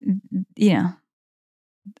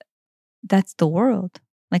 that's the world.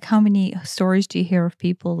 Like, how many stories do you hear of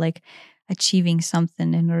people like achieving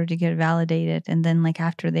something in order to get validated, and then like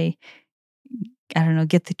after they, I don't know,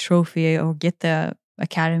 get the trophy or get the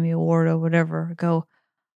Academy Award or whatever, go,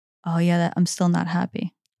 oh yeah, I'm still not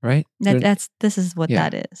happy. Right. This is what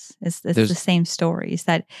that is. It's the same story. Is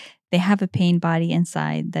that they have a pain body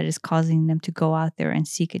inside that is causing them to go out there and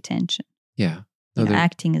seek attention. Yeah.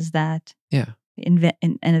 Acting is that. Yeah.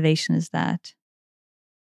 Innovation is that.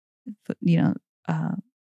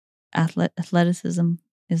 Athleticism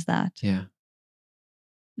is that. Yeah.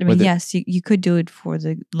 I mean, yes, you could do it for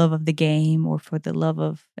the love of the game or for the love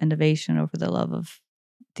of innovation or for the love of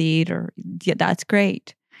theater. Yeah, that's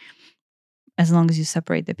great. As long as you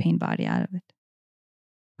separate the pain body out of it.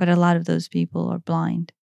 But a lot of those people are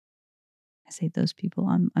blind. I say those people,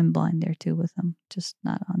 I'm blind there too with them, just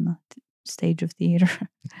not on the stage of theater.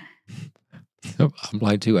 I'm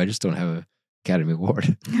blind too. I just don't have an Academy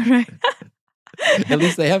Award. Right. At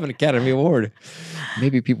least they have an Academy Award.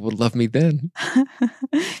 Maybe people would love me then.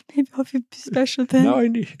 Maybe I'll be special then. Now I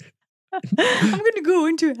need I'm going to go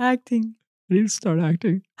into acting. to start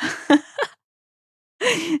acting.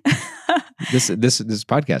 This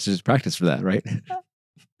podcast is practice for that, right?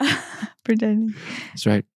 Pretending. That's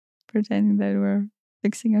right. Pretending that we're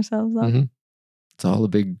fixing ourselves up. Mm-hmm. It's all a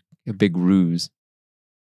big ruse.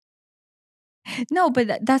 No,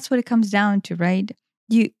 but that's what it comes down to, right?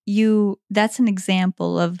 You that's an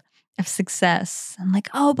example of success. I'm like,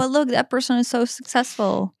 oh, but look, that person is so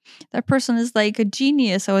successful. That person is like a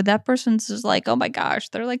genius. Or that person's just like, oh my gosh,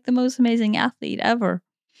 they're like the most amazing athlete ever.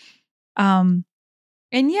 And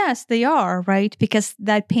yes, they are, right? Because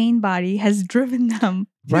that pain body has driven them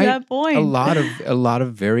to that point. A lot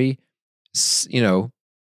of very,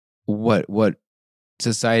 what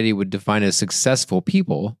society would define as successful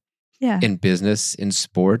people. Yeah. In business, in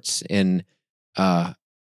sports, in the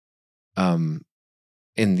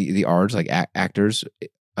arts, like actors,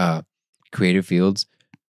 creative fields,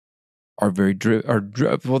 are very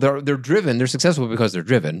they're driven. They're successful because they're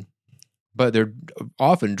driven, but they're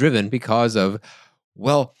often driven because of,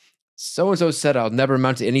 well, so and so said I'll never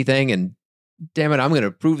amount to anything, and damn it, I'm going to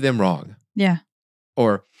prove them wrong. Yeah.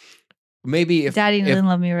 Or maybe if Daddy didn't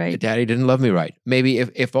love me right. Daddy didn't love me right. Maybe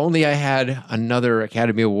if only I had another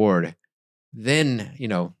Academy Award, then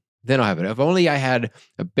I'll have it. If only I had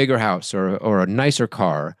a bigger house or a nicer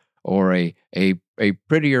car or a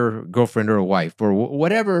prettier girlfriend or a wife or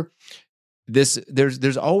whatever.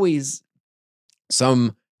 There's always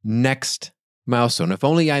some next milestone. If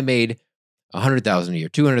only I made $100,000 a year,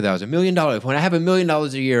 $200,000, $1 million. When I have $1 million a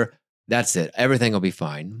year, that's it. Everything will be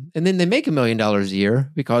fine. And then they make $1 million a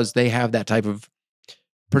year because they have that type of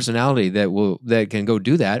personality that can go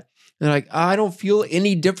do that. And they're like, I don't feel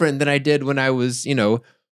any different than I did when I was,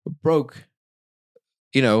 broke,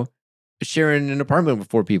 sharing an apartment with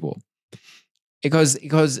 4 people.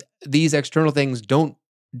 Because these external things don't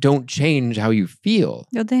change how you feel.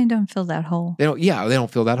 No, they don't fill that hole. They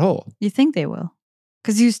don't fill that hole. You think they will.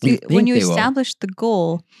 Because when you establish the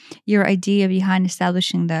goal, your idea behind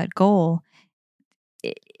establishing that goal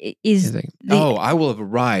is I will have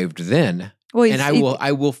arrived then. Well, and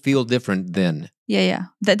I will feel different then. Yeah.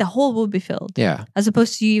 The hole will be filled. Yeah. As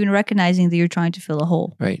opposed to you even recognizing that you're trying to fill a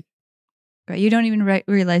hole. Right. You don't even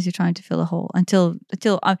realize you're trying to fill a hole until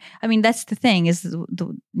I mean, that's the thing is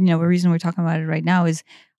the reason we're talking about it right now is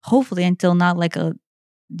hopefully until not like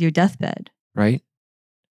your deathbed. Right.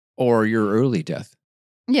 Or your early death.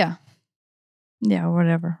 Yeah. Yeah, or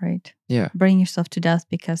whatever, right? Yeah. Burning yourself to death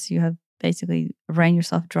because you have basically ran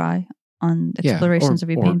yourself dry on explorations of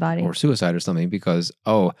your pain body. Or suicide or something because,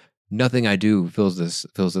 nothing I do fills this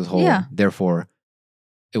hole. Yeah. Therefore,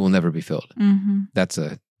 it will never be filled. Mm-hmm. That's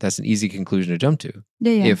an easy conclusion to jump to.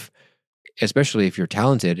 Yeah. Especially if you're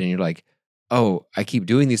talented and you're like, oh, I keep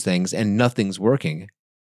doing these things and nothing's working.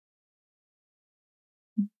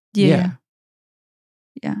 Yeah.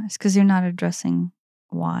 It's because you're not addressing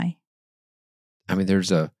why. I mean,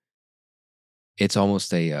 it's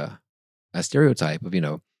almost a stereotype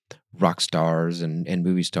of, rock stars and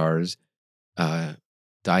movie stars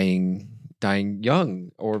dying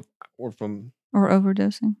young or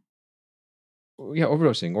overdosing. Yeah,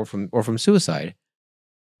 overdosing or from suicide.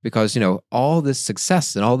 Because, all this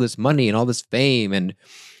success and all this money and all this fame and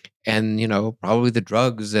probably the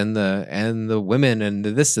drugs and the women and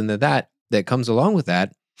the this and the that comes along with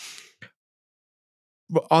that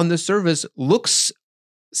on the surface looks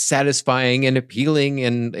satisfying and appealing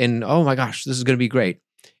and oh my gosh, this is going to be great.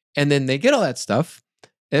 And then they get all that stuff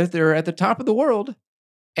if they're at the top of the world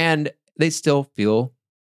and they still feel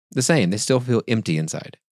the same. They still feel empty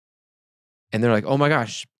inside. And they're like, oh my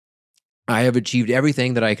gosh, I have achieved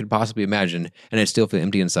everything that I could possibly imagine and I still feel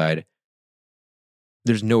empty inside.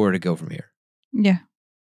 There's nowhere to go from here. Yeah.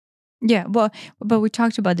 Yeah. Well, but we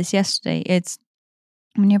talked about this yesterday. It's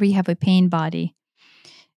whenever you have a pain body,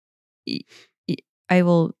 I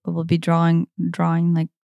will be drawing like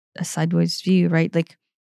a sideways view, right? Like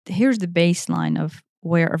here's the baseline of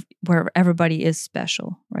where everybody is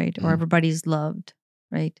special, right? Or everybody is loved,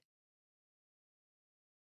 right?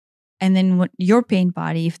 And then what your pain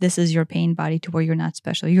body, if this is your pain body to where you're not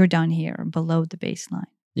special, you're down here below the baseline.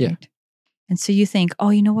 Yeah. Right? And so you think, oh,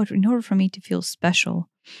 you know what? In order for me to feel special,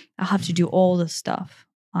 I'll have to do all this stuff.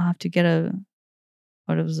 I'll have to get a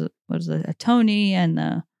Tony and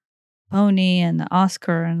a Pony and the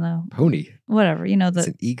Oscar and the Pony, whatever, it's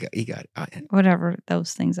an EGOT, whatever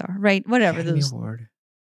those things are, right? Whatever Academy those Award,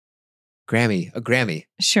 a Grammy,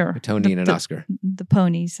 sure, a Tony and an Oscar, the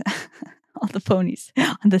ponies. all the ponies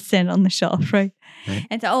on the stand on the shelf, right? Right.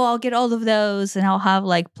 And so, I'll get all of those, and I'll have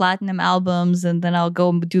like platinum albums, and then I'll go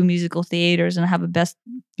and do musical theaters, and have a best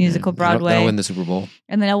musical Broadway. Then I'll win the Super Bowl.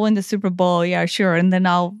 And then I'll win the Super Bowl, yeah, sure. And then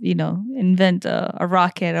I'll, invent a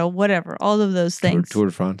rocket or whatever. All of those things. Tour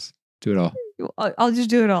de France. Do it all. I'll just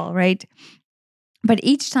do it all, right? But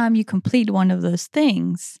each time you complete one of those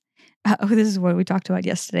things, this is what we talked about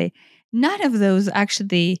yesterday. None of those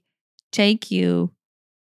actually take you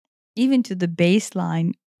even to the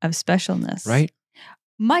baseline of specialness. Right.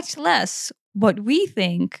 Much less what we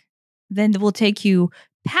think then will take you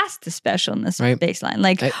past the specialness baseline.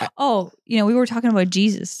 Like, we were talking about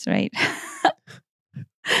Jesus, right?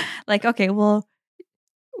 Like, okay, well,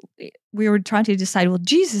 we were trying to decide, well,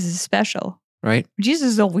 Jesus is special. Right.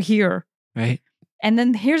 Jesus is over here. Right. And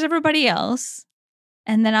then here's everybody else.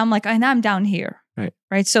 And then I'm like, and I'm down here. Right.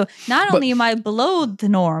 Right. So not only am I below the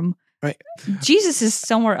norm, right, Jesus is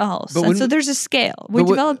somewhere else. And so there's a scale. We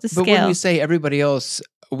developed the scale. But when we say everybody else,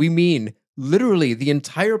 we mean literally the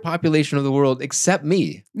entire population of the world except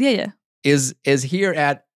me. Yeah. Is here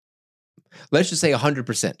at, let's just say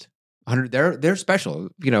 100%. 100. They're special.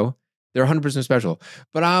 They're 100% special.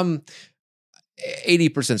 But I'm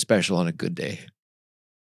 80% special on a good day.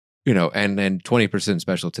 And then 20%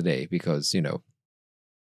 special today because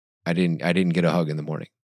I didn't get a hug in the morning.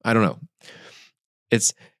 I don't know.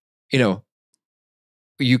 It's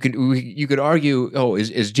you could argue,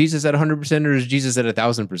 is Jesus at 100% or is Jesus at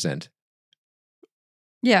 1,000%?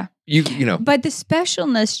 Yeah. But the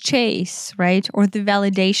specialness chase, right? Or the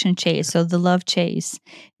validation chase or the love chase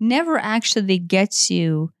never actually gets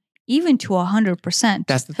you even to 100%.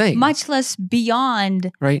 That's the thing. Much less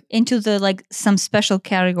beyond into the some special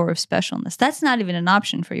category of specialness. That's not even an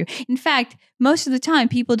option for you. In fact, most of the time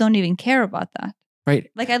people don't even care about that.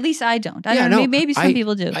 Right. Like, at least I don't. I don't know. Maybe some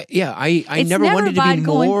people do. I never wanted to be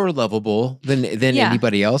more lovable than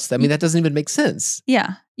anybody else. I mean, that doesn't even make sense.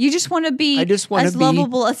 Yeah. You just want to be as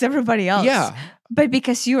lovable as everybody else. Yeah. But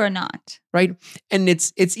because you are not. Right. And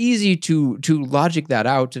it's easy to logic that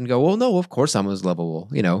out and go, well, no, of course I'm as lovable,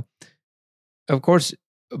 Of course,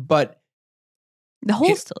 but the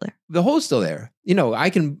hole's still there. The hole's still there. I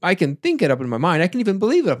can think it up in my mind. I can even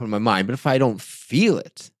believe it up in my mind, but if I don't feel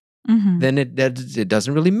it, then it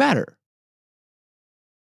doesn't really matter.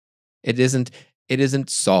 It isn't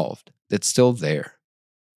solved. It's still there.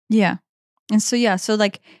 Yeah. And so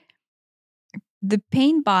like the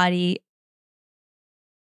pain body,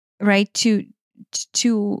 right, to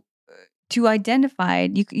identify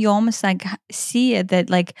it, you almost like see it that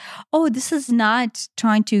like, oh, this is not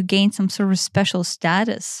trying to gain some sort of special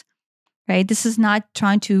status, right? This is not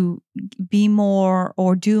trying to be more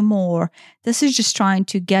or do more. This is just trying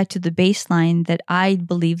to get to the baseline that I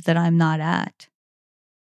believe that I'm not at.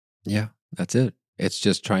 Yeah, that's it. It's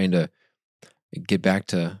just trying to get back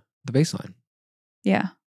to the baseline. Yeah.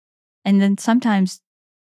 And then sometimes,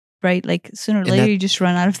 right, like sooner or later you just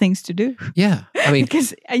run out of things to do. Yeah. I mean,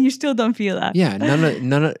 and you still don't feel that. Yeah.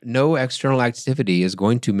 No external activity is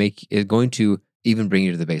going to even bring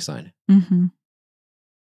you to the baseline. Mm-hmm.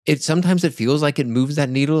 Sometimes it feels like it moves that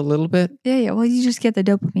needle a little bit. Yeah. Well, you just get the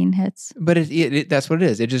dopamine hits. But that's what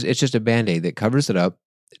it is. It's just a Band-Aid that covers it up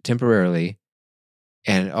temporarily.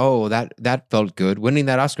 And that felt good. Winning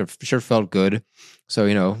that Oscar sure felt good.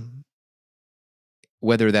 So,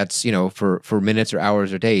 whether that's, for minutes or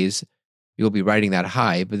hours or days, you'll be riding that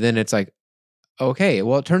high. But then it's like, okay,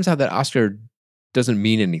 well, it turns out that Oscar doesn't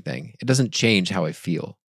mean anything. It doesn't change how I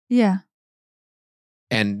feel. Yeah.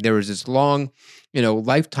 And there was this long,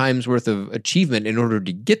 lifetime's worth of achievement in order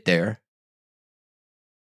to get there.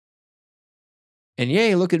 And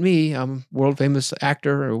yay, look at me. I'm a world famous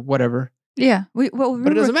actor or whatever. Yeah. But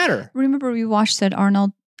it doesn't matter. Remember we watched that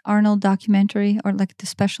Arnold documentary or like the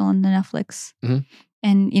special on the Netflix. Mm-hmm.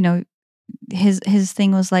 And, his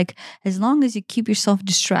thing was like, as long as you keep yourself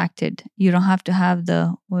distracted, you don't have to have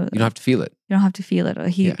you don't have to feel it. You don't have to feel it.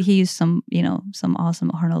 He used some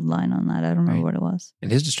awesome Arnold line on that. I don't remember what it was.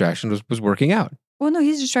 And his distraction was working out. Well, no,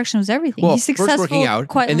 his distraction was everything. Well, he's successful first working out,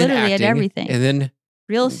 quite and literally then acting, at everything. And then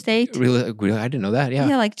real estate. I didn't know that. Yeah.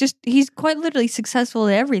 Yeah, like he's quite literally successful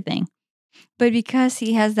at everything. But because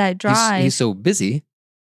he has that drive. He's so busy.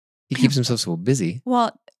 He keeps himself so busy.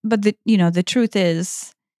 Well, but the truth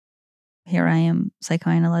is, here I am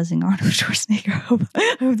psychoanalyzing Arnold Schwarzenegger.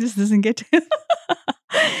 I hope this doesn't get to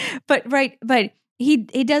But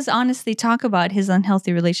he does honestly talk about his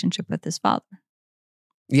unhealthy relationship with his father.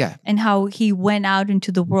 Yeah. And how he went out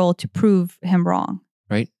into the world to prove him wrong.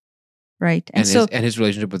 Right. Right. And his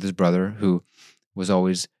relationship with his brother, who was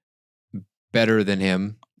always better than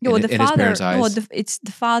him in his parents' eyes. Well,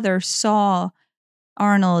 the father saw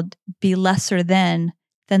Arnold be lesser than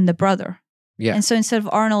the brother. Yeah. And so instead of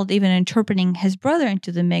Arnold even interpreting his brother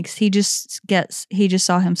into the mix, he just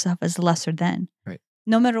saw himself as lesser than. Right.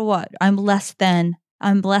 No matter what, I'm less than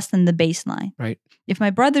the baseline. Right. If my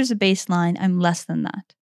brother's a baseline, I'm less than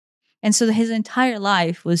that. And so his entire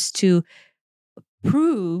life was to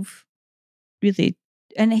prove, really,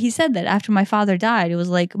 and he said that after my father died, it was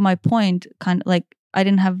like my point, kind of like I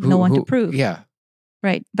didn't have no one to prove. Yeah.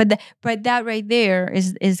 Right. But that right there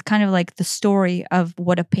is kind of like the story of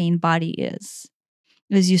what a pain body is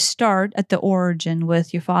you start at the origin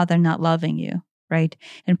with your father not loving you, right?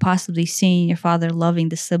 And possibly seeing your father loving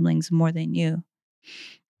the siblings more than you.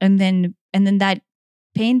 And then that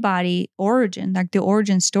pain body origin, like the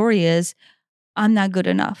origin story is, I'm not good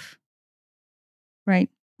enough, right?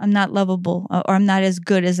 I'm not lovable, or I'm not as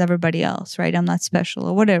good as everybody else, right? I'm not special,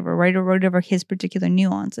 or whatever, right? Or whatever his particular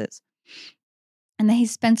nuance is. And then he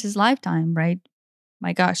spends his lifetime, right?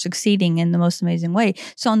 My gosh, succeeding in the most amazing way.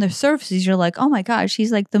 So on the surface, you're like, oh my gosh,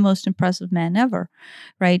 he's like the most impressive man ever,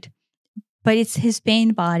 right? But it's his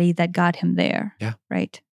pain body that got him there, Yeah.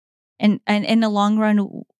 right? And in the long run,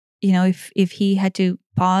 you know, if he had to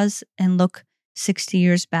pause and look 60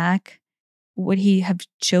 years back, would he have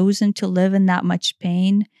chosen to live in that much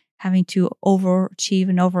pain, having to overachieve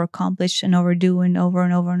and overaccomplish and overdo and over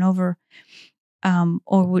and over and over?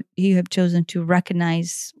 Or would he have chosen to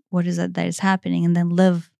recognize what is it that is happening and then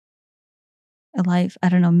live a life, I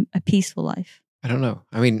don't know, a peaceful life? I don't know.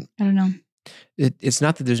 I mean, I don't know. It's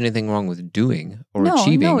not that there's anything wrong with doing or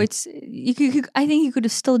achieving. No, it's I think you could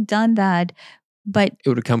have still done that, but it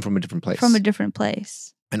would have come from a different place. From a different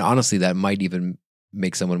place. And honestly, that might even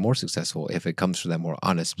make someone more successful if it comes from that more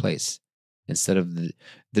honest place, instead of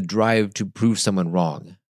the drive to prove someone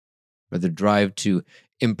wrong, or the drive to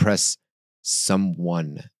impress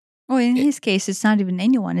someone. Well, in his case, it's not even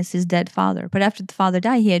anyone; it's his dead father. But after the father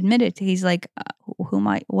died, he admitted he's like, "Who am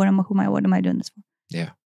I? What am I doing this for?" Yeah.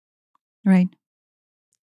 Right.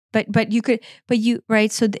 But you could,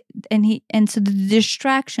 right. So so the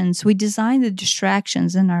distractions, we design the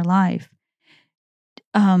distractions in our life,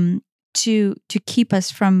 to keep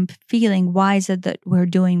us from feeling, why is it that we're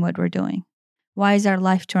doing what we're doing? Why is our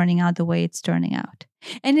life turning out the way it's turning out?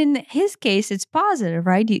 And in his case, it's positive,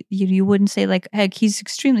 right? You wouldn't say like, heck, he's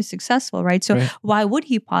extremely successful, right? So why would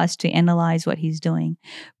he pause to analyze what he's doing?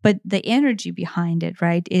 But the energy behind it,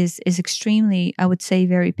 right, is extremely, I would say,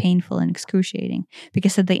 very painful and excruciating.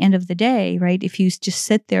 Because at the end of the day, right, if you just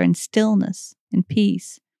sit there in stillness and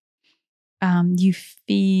peace, you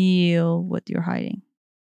feel what you're hiding.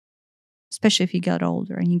 Especially if you get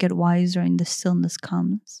older and you get wiser and the stillness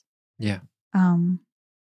comes. Yeah. Then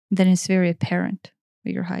it's very apparent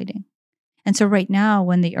what you're hiding. And so right now,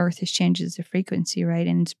 when the earth changes the frequency, right,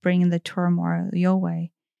 and it's bringing the turmoil your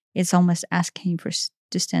way, it's almost asking you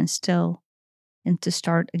to stand still and to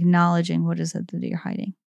start acknowledging what is it that you're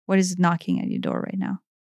hiding. What is knocking at your door right now?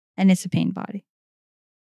 And it's a pain body.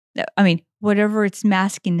 I mean, whatever its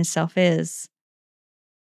masking itself is,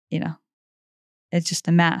 you know, it's just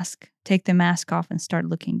a mask. Take the mask off and start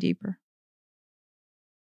looking deeper.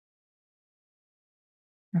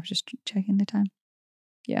 I was just checking the time.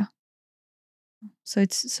 Yeah. So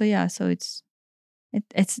it's I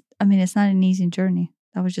mean, it's not an easy journey.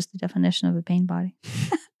 That was just the definition of a pain body.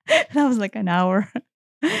 That was like an hour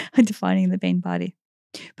defining the pain body.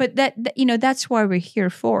 But that that's why we're here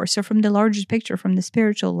for. So from the larger picture, from the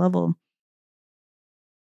spiritual level,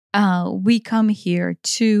 we come here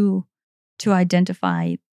to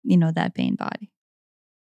identify, that pain body.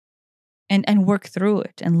 And work through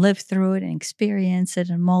it and live through it and experience it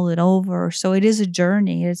and mull it over. So it is a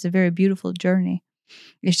journey. It's a very beautiful journey.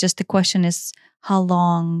 It's just the question is, how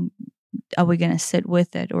long are we going to sit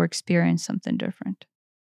with it or experience something different?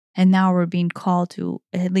 And now we're being called to,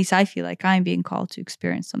 at least I feel like I'm being called to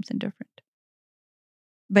experience something different.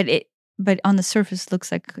 But on the surface, it looks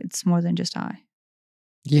like it's more than just I.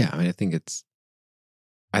 Yeah, I mean, I think it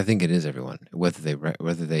is everyone, whether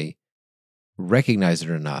they recognize it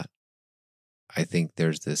or not. I think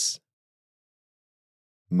there's this,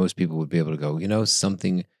 most people would be able to go,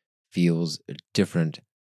 something feels different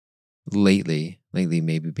lately maybe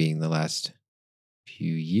being the last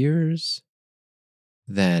few years,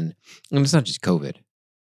 and it's not just COVID.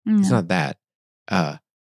 No. It's not that. I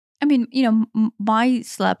mean, my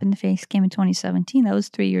slap in the face came in 2017. That was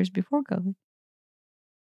 3 years before COVID.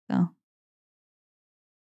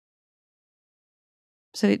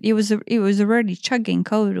 So it was already chugging.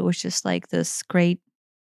 COVID was just like this great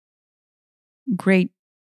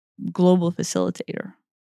global facilitator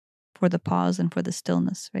for the pause and for the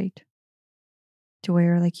stillness, right? To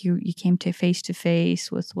where like you came to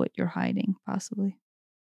face with what you're hiding, possibly.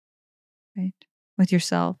 right? With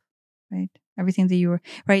yourself, right? Everything that you were,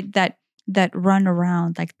 right? That run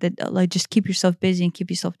around, like just keep yourself busy and keep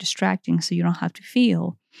yourself distracting so you don't have to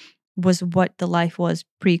feel, was what the life was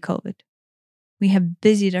pre-COVID. We have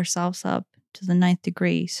busied ourselves up to the 9th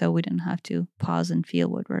degree so we didn't have to pause and feel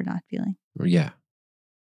what we're not feeling. Yeah.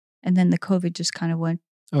 And then the COVID just kind of went,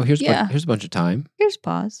 Oh, here's Yeah. here's a bunch of time. here's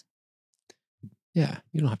pause. Yeah,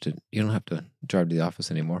 you don't have to drive to the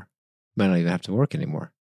office anymore. Might not even have to work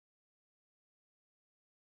anymore.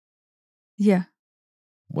 Yeah.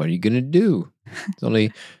 What are you gonna do? It's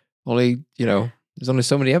only there's only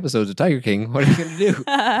so many episodes of Tiger King. What are you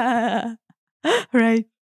gonna do? Right.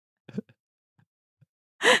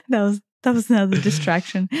 That was another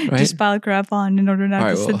distraction. Right? Just pile crap on in order not All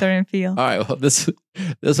right, to sit well- there and feel. All right, well, this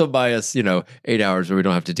will buy us 8 hours where we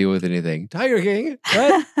don't have to deal with anything. Tiger King,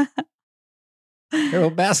 what?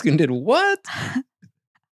 Harold Baskin did what?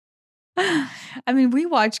 I mean, we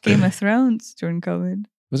watched Game of Thrones during COVID.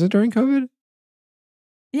 Was it during COVID?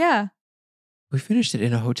 Yeah, We finished it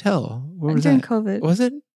in a hotel. Where was during that? COVID. Was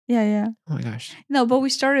it? Yeah. Oh my gosh. No, but we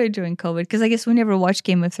started during COVID because I guess we never watched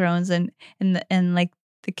Game of Thrones, and like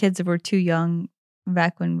the kids were too young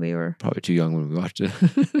back when we were. Probably too young when we watched it.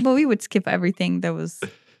 But we would skip everything that was.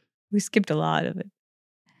 We skipped a lot of it.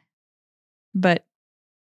 But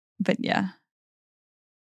yeah.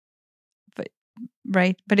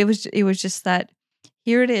 Right. But it was just that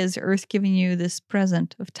here it is, Earth giving you this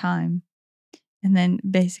present of time. And then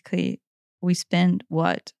basically we spend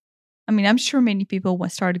what? I mean, I'm sure many people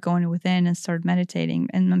started going within and started meditating.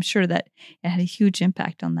 And I'm sure that it had a huge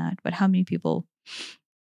impact on that. But how many people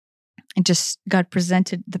just got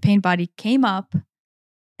presented, the pain body came up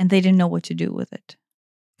and they didn't know what to do with it?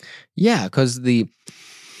 Yeah, because the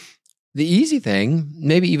easy thing,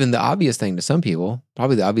 maybe even the obvious thing to some people,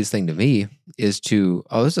 probably the obvious thing to me, is to,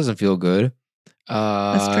 this doesn't feel good.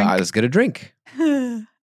 Let's get a drink.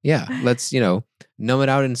 Yeah, let's, numb it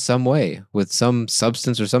out in some way with some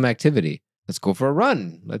substance or some activity. Let's go for a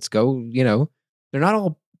run. Let's go, they're not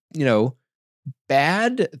all,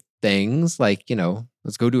 bad things like,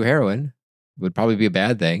 let's go do heroin would probably be a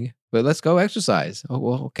bad thing, but let's go exercise. Oh,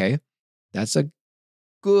 well, okay. That's a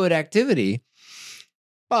good activity,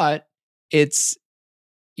 but if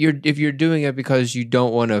you're doing it because you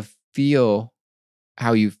don't want to feel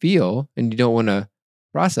how you feel and you don't want to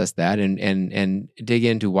process that and dig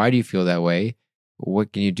into why do you feel that way?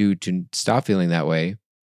 What can you do to stop feeling that way?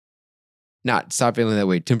 Not stop feeling that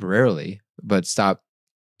way temporarily, but stop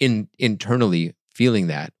internally feeling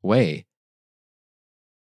that way.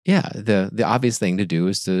 Yeah, the obvious thing to do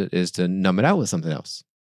is to numb it out with something else.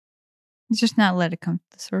 Just not let it come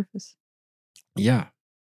to the surface. Yeah.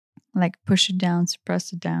 Like push it down,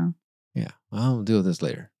 suppress it down. Yeah. Well, I'll deal with this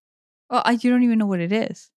later. Well, you don't even know what it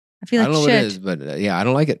is. I feel like I don't know shit. what it is, but yeah, I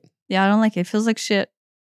don't like it. Yeah, I don't like it. It feels like shit.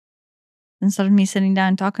 Instead of me sitting down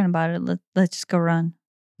and talking about it, let's just go run.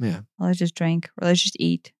 Yeah. Or let's just drink. Or let's just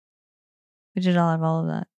eat. We did all of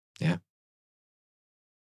that. Yeah.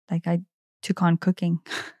 Like I took on cooking.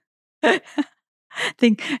 I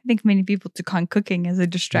think many people took on cooking as a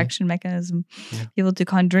distraction mechanism. Yeah. People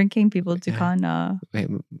took on drinking. People took on a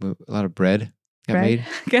lot of bread got made.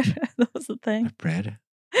 That was the thing. Bread.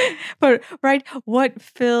 But right, what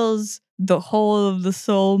fills the whole of the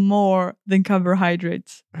soul more than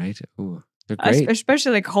carbohydrates? Right. Ooh, they're great.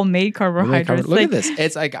 Especially like homemade carbohydrates. Look at this.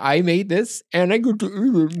 It's like I made this and I go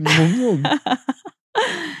to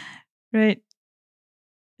right.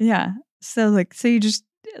 Yeah. So you just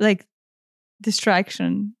like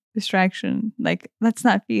distraction. Like let's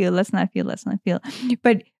not feel.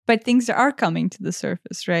 But things are coming to the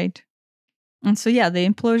surface, right? And so yeah, the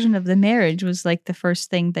implosion of the marriage was like the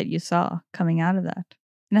first thing that you saw coming out of that.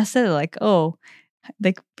 And I said like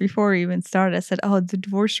before we even started, I said, the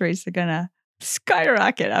divorce rates are gonna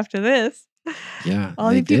skyrocket after this. Yeah.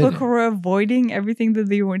 All the people who were avoiding everything that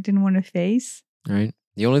they didn't want to face. Right.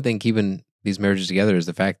 The only thing keeping these marriages together is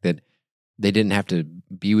the fact that they didn't have to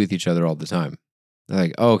be with each other all the time. They're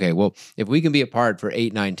like, okay, well, if we can be apart for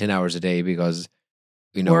 8, 9, 10 hours a day because,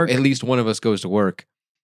 Work. At least one of us goes to work,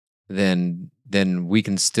 then we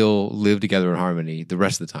can still live together in harmony the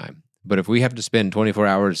rest of the time. But if we have to spend 24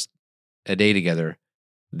 hours a day together,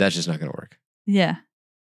 that's just not going to work. Yeah.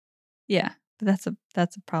 Yeah. But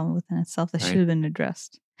that's a problem within itself that should have been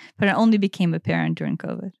addressed. But it only became apparent during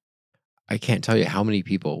COVID. I can't tell you how many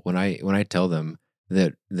people when I tell them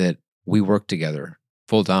that we work together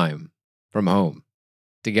full time from home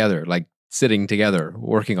together, like sitting together,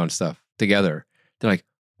 working on stuff together. They're like,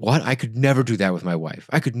 "What? I could never do that with my wife.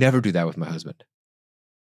 I could never do that with my husband."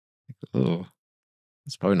 Oh,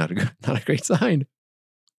 that's probably not a great sign.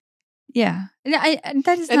 Yeah. And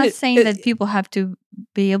that is And not saying that people have to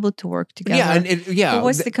be able to work together. Yeah, But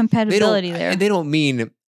what's the compatibility there? They don't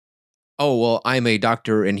mean, oh, well, I'm a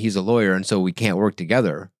doctor and he's a lawyer, and so we can't work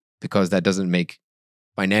together because that doesn't make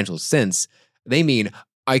financial sense. They mean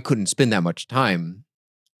I couldn't spend that much time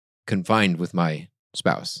confined with my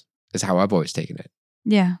spouse. Is how I've always taken it.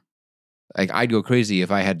 Yeah. Like I'd go crazy if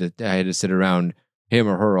I had to sit around him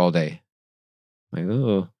or her all day. Like,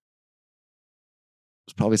 oh,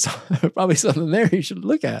 there's probably something there you should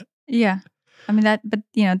look at. Yeah. I mean that, but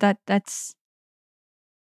that's,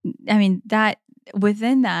 I mean that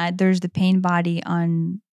within that there's the pain body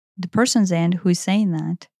on the person's end who's saying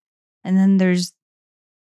that. And then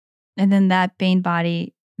that pain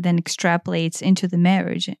body then extrapolates into the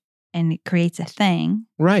marriage and it creates a thing.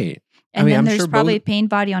 Right. And then there's probably a pain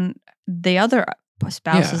body on the other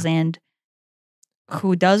spouse's end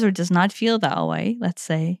who does or does not feel that way, let's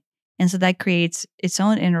say. And so that creates its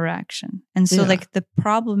own interaction. And so like the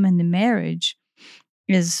problem in the marriage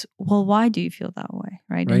is, well, why do you feel that way?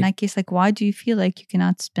 Right? In that case, like, why do you feel like you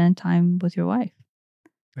cannot spend time with your wife?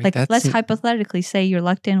 Right, like, let's hypothetically say you're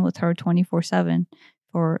locked in with her 24/7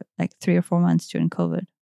 for like 3 or 4 months during COVID.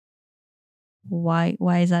 Why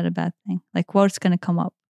is that a bad thing? Like, what's going to come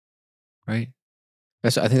up? Right. I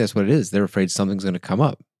think that's what it is. They're afraid something's going to come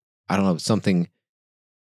up. I don't know, something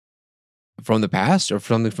from the past or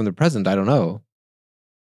from the present. I don't know.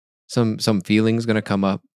 Some feeling's going to come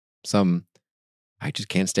up. Some, I just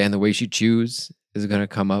can't stand the way she chews is going to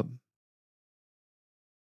come up.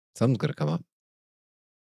 Something's going to come up.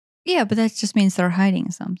 Yeah, but that just means they're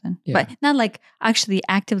hiding something. Yeah. But not like actually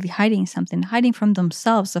actively hiding something, hiding from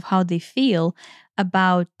themselves of how they feel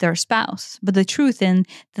about their spouse. But the truth, then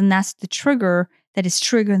that's the trigger that is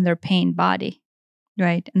triggering their pain body,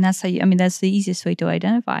 right? And that's how that's the easiest way to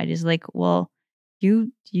identify it is like, well,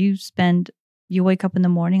 you wake up in the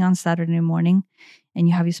morning on Saturday morning and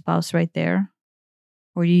you have your spouse right there.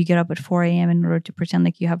 Or you get up at 4 a.m. in order to pretend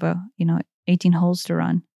like you have 18 holes to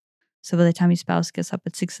run. So by the time your spouse gets up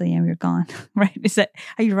at 6 a.m., you're gone, right?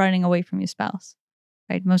 Are you running away from your spouse?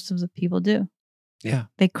 Right? Most of the people do. Yeah.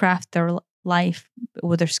 They craft their life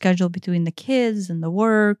with their schedule between the kids and the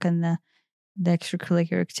work and the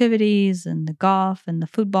extracurricular activities and the golf and the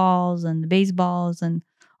footballs and the baseballs and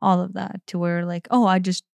all of that to where like, oh, I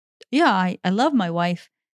love my wife,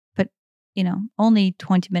 but, only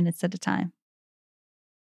 20 minutes at a time.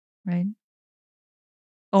 Right?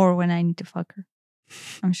 Or when I need to fuck her.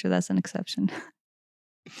 I'm sure that's an exception.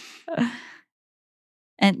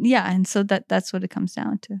 And so that's what it comes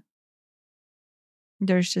down to.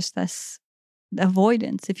 There's just this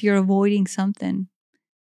avoidance. If you're avoiding something,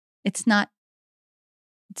 it's not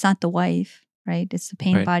the wife, right? It's the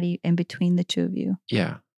pain body in between the two of you.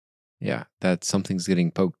 Yeah. Yeah. That something's getting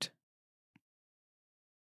poked.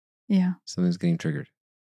 Yeah. Something's getting triggered.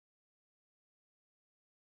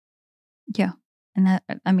 Yeah. And that,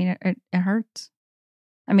 it hurts.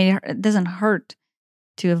 It doesn't hurt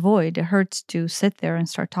to avoid. It hurts to sit there and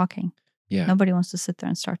start talking. Yeah. Nobody wants to sit there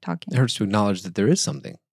and start talking. It hurts to acknowledge that there is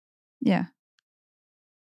something. Yeah.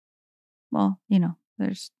 Well,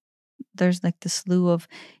 there's like the slew of,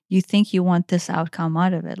 you think you want this outcome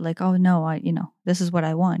out of it. Like, oh no, this is what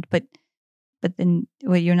I want. But then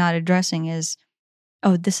what you're not addressing is,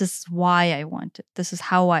 oh, this is why I want it. This is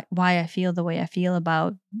why I feel the way I feel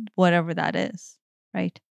about whatever that is.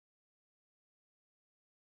 Right.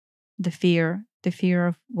 The fear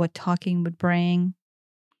of what talking would bring,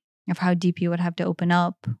 of how deep you would have to open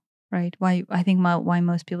up, right? Why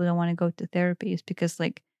most people don't want to go to therapy is because,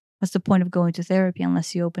 like, what's the point of going to therapy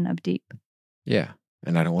unless you open up deep? Yeah,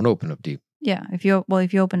 and I don't want to open up deep. Yeah, if you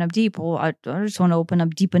open up deep, I just want to open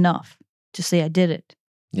up deep enough to say I did it.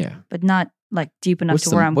 Yeah, but not like deep enough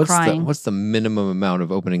where I'm crying. What's the minimum amount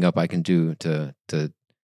of opening up I can do to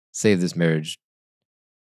save this marriage,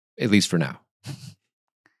 at least for now?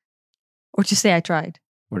 Or to say I tried.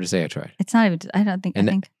 It's not even, I don't think,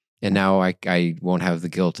 And now I won't have the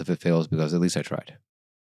guilt if it fails because at least I tried.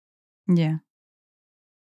 Yeah.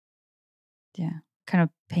 Yeah. Kind of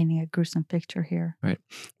painting a gruesome picture here. Right.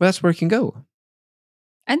 Well, that's where it can go.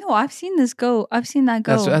 I know. I've seen that go.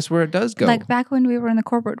 That's where it does go. Like back when we were in the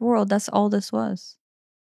corporate world, that's all this was.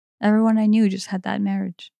 Everyone I knew just had that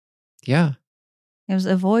marriage. Yeah. It was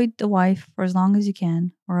avoid the wife for as long as you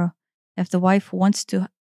can. Or if the wife wants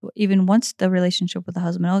the relationship with the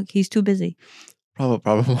husband, oh, he's too busy.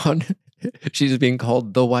 Problem one. She's being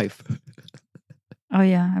called the wife. Oh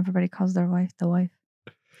yeah, everybody calls their wife the wife.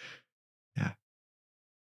 Yeah.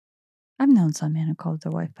 I've known some men who called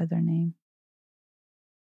their wife by their name.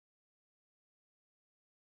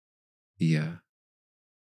 Yeah.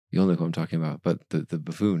 You don't know who I'm talking about, but the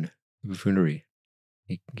buffoon. buffoonery.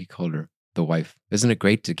 He called her the wife. Isn't it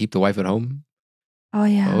great to keep the wife at home? Oh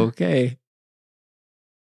yeah. Okay.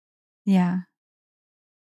 Yeah.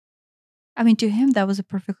 I mean, to him, that was a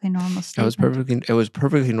perfectly normal statement. It was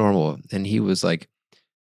perfectly normal. And he was like,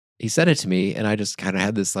 he said it to me, and I just kind of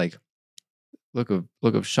had this like look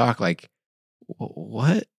of shock, like,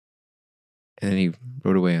 what? And then he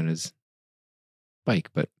rode away on his bike,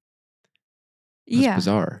 but it was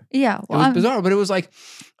bizarre. Yeah. Well, it was bizarre, but it was like,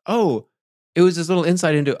 oh, it was this little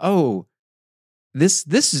insight into, oh, this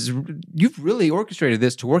is, you've really orchestrated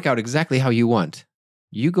this to work out exactly how you want.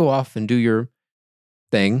 You go off and do your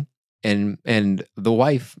thing, and the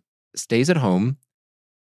wife stays at home,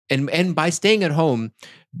 and by staying at home,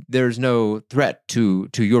 there's no threat to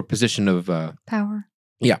your position of power.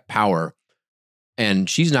 Yeah, power. And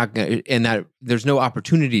she's not gonna, and that there's no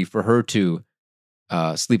opportunity for her to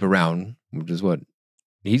sleep around, which is what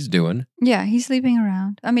he's doing. Yeah, he's sleeping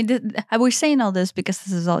around. I mean, we're saying all this because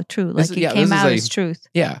this is all true. Like, it came out as truth.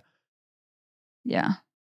 Yeah. Yeah.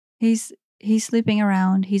 He's sleeping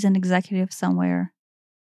around. He's an executive somewhere.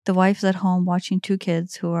 The wife's at home watching two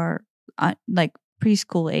kids who are like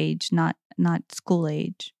preschool age, not school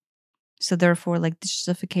age. So therefore, like, the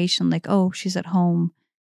justification, like, oh, she's at home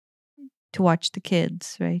to watch the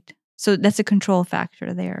kids, right? So that's a control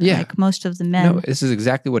factor there. Yeah. Like most of the men. No, this is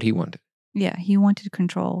exactly what he wanted. Yeah, he wanted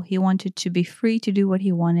control. He wanted to be free to do what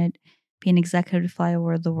he wanted, be an executive, fly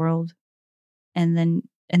over the world, and then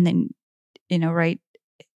right?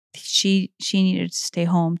 She needed to stay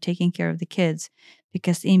home, taking care of the kids,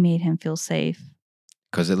 because it made him feel safe.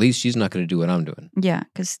 Because at least she's not going to do what I'm doing. Yeah,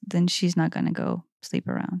 because then she's not going to go sleep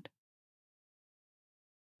around.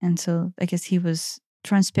 And so I guess he was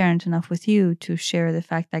transparent enough with you to share the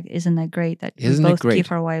fact that isn't that great that we both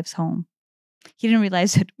keep our wives home. He didn't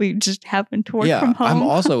realize that we just happened to work from home. I'm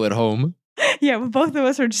also at home. Yeah, but both of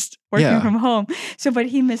us are just working from home. So, but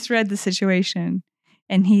he misread the situation,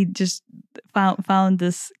 and he just found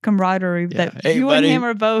this camaraderie that you buddy. And him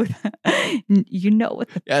are both. You know what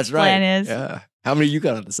the plan is. Yeah. How many you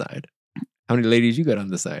got on the side? How many ladies you got on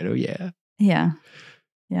the side? Oh yeah. Yeah.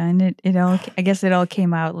 Yeah, and it all, I guess it all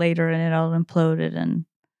came out later, and it all imploded, and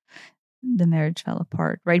the marriage fell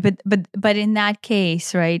apart, right? But in that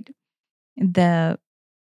case, right, the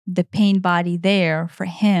pain body there for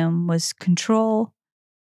him was control,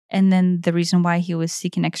 and then the reason why he was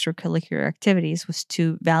seeking extracurricular activities was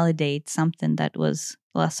to validate something that was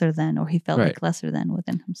lesser than, or he felt like lesser than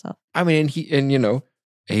within himself. I mean,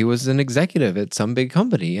 he was an executive at some big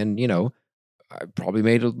company, and I probably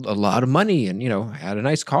made a lot of money, and had a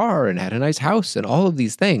nice car and had a nice house and all of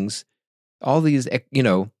these things, all these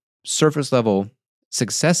surface level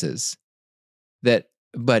successes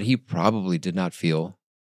but he probably did not feel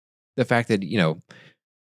the fact that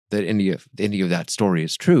that any of that story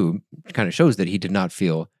is true. Kind of shows that he did not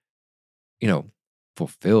feel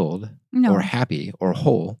fulfilled or happy or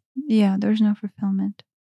whole. Yeah, there's no fulfillment.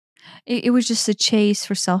 It was just a chase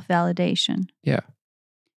for self-validation. Yeah.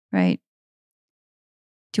 Right.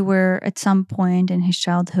 To where at some point in his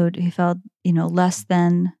childhood he felt less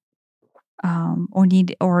than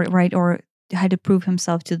or had to prove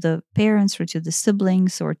himself to the parents or to the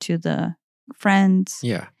siblings or to the friends.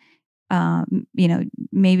 Yeah.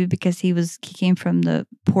 Maybe because he came from the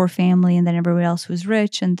poor family, and then everybody else was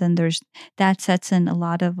rich, and then that sets in a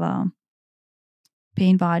lot of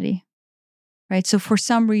pain body, right? So for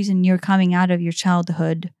some reason you're coming out of your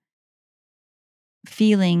childhood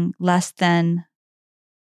feeling less than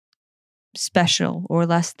special, or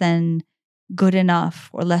less than good enough,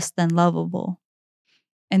 or less than lovable.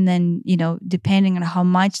 And then, depending on how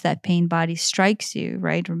much that pain body strikes you,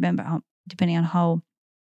 right? Remember, depending on how,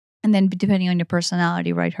 and then depending on your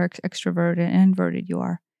personality, right? How extroverted and introverted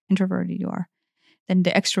you are, then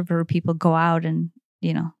the extroverted people go out and,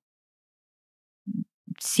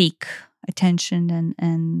 seek attention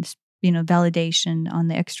and validation on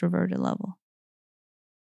the extroverted level.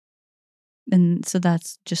 And so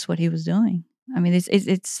that's just what he was doing. I mean,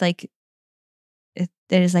 it's like, it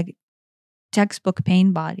is like textbook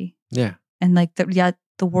pain body. Yeah. And like the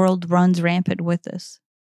world runs rampant with this.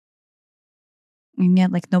 And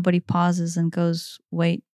yet, like, nobody pauses and goes,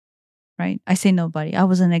 wait, right? I say nobody. I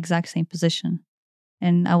was in the exact same position,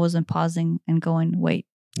 and I wasn't pausing and going, wait.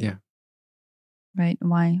 Yeah. Right?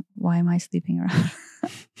 Why am I sleeping around?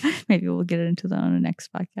 Maybe we'll get into that on the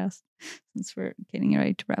next podcast, since we're getting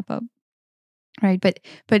ready to wrap up. Right? But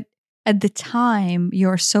at the time,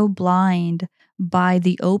 you're so blind by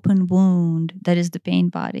the open wound that is the pain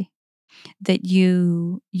body that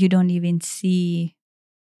you don't even see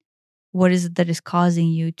what is it that is causing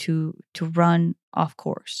you to run off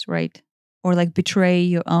course, right? or like betray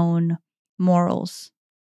your own morals.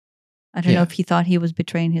 I don't know if he thought he was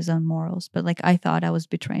betraying his own morals, but like I thought I was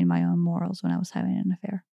betraying my own morals when I was having an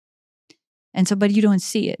affair. And so, but you don't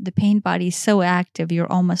see it. The pain body is so active.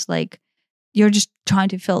 You're almost like, you're just trying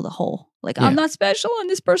to fill the hole. Like, I'm not special and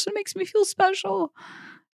this person makes me feel special.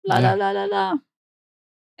 La, la, la, la, la.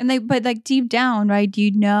 And but like deep down, right,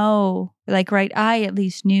 you know, like, right, I at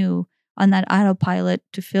least knew on that autopilot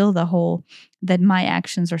to fill the hole that my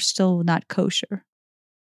actions are still not kosher.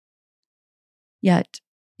 Yet,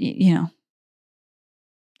 you know.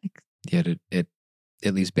 Yet it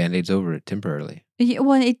at least Band-Aids over it temporarily. Yeah,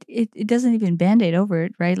 well, it doesn't even Band-Aid over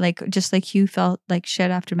it, right? Like, just like you felt like shit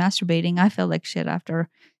after masturbating, I felt like shit after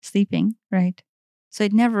sleeping, right? So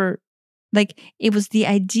it never, like, it was the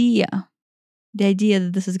idea that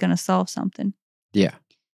this is going to solve something. Yeah.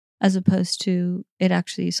 As opposed to it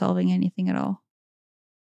actually solving anything at all.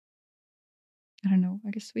 I don't know.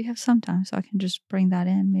 I guess we have some time, so I can just bring that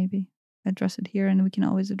in, maybe address it here, and we can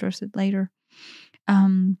always address it later.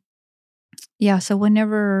 Yeah, so when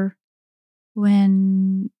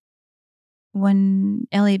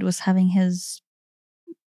Elliott was having his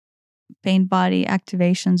pain body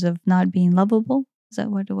activations of not being lovable, is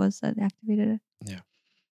that what it was that activated it? Yeah.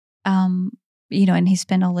 You know, and he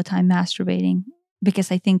spent all the time masturbating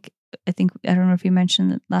because I think I don't know if you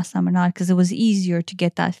mentioned it last time or not, because it was easier to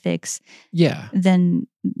get that fix. Yeah. Than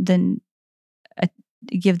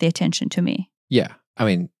give the attention to me. Yeah. I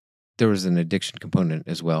mean, there was an addiction component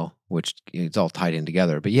as well, which it's all tied in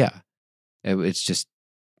together. But yeah, it was just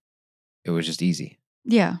easy.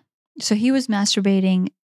 Yeah. So he was masturbating,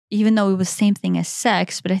 even though it was the same thing as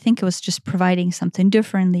sex, but I think it was just providing something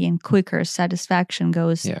differently and quicker as satisfaction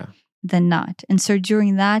goes than not. And so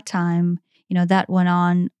during that time, you know, that went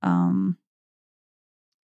on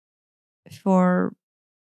for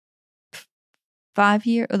 5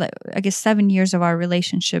 years, I guess 7 years of our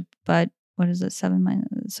relationship, but what is it, 7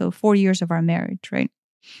 months? So 4 years of our marriage, right?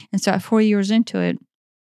 And so at 4 years into it,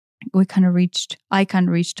 I kind of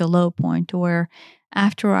reached a low point where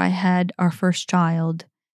after I had our first child,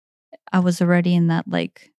 I was already in that,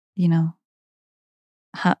 like, you know,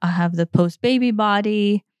 I have the post-baby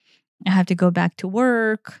body, I have to go back to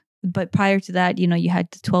work. But prior to that, you know, you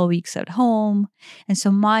had the 12 weeks at home. And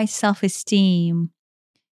so my self-esteem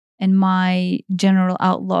and my general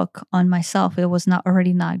outlook on myself, it was not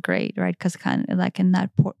great, right? Because kind of like in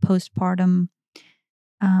that postpartum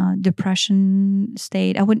depression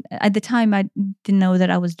state, at the time I didn't know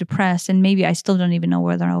that I was depressed, and maybe I still don't even know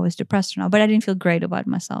whether I was depressed or not. But I didn't feel great about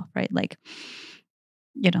myself, right? Like,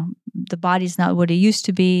 you know, the body's not what it used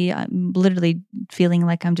to be. I'm literally feeling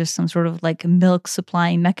like I'm just some sort of like milk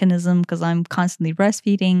supplying mechanism because I'm constantly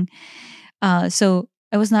breastfeeding. So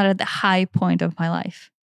I was not at the high point of my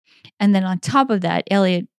life. And then on top of that,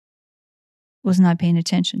 Elliott was not paying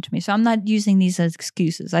attention to me. So I'm not using these as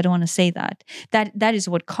excuses. I don't want to say that. That is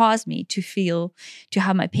what caused me to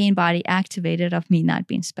have my pain body activated of me not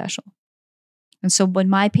being special. And so when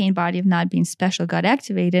my pain body of not being special got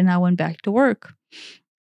activated and I went back to work,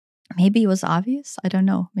 maybe it was obvious. I don't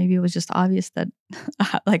know. Maybe it was just obvious that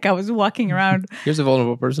like I was walking around. Here's a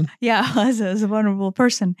vulnerable person. Yeah, as a vulnerable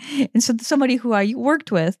person. And so somebody who I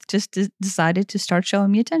worked with just decided to start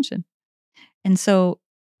showing me attention. And so,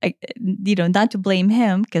 you know, not to blame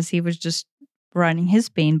him because he was just running his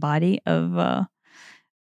pain body of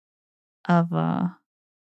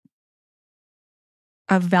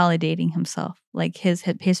validating himself. Like his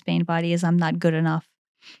pain body is, I'm not good enough,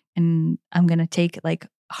 and I'm gonna take like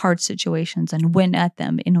hard situations and win at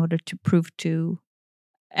them in order to prove to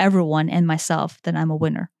everyone and myself that I'm a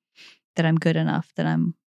winner, that I'm good enough, that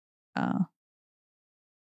I'm,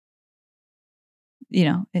 you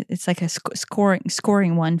know, it's like a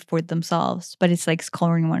scoring one for themselves, but it's like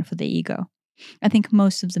scoring one for the ego. I think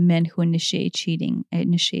most of the men who initiate cheating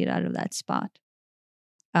initiate out of that spot.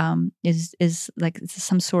 Is like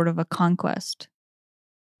some sort of a conquest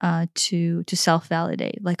to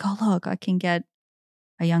self-validate. Like, oh, look, I can get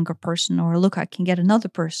a younger person, or look, I can get another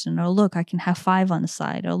person, or look, I can have 5 on the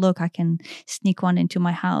side, or look, I can sneak one into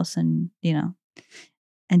my house and, you know,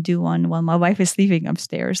 and do one while my wife is sleeping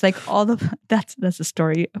upstairs. Like that's a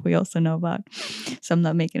story we also know about. So I'm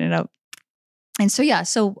not making it up. And so, yeah,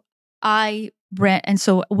 so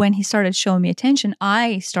so when he started showing me attention,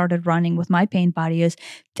 I started running with my pain body as,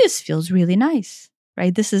 this feels really nice,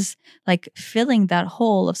 right? This is like filling that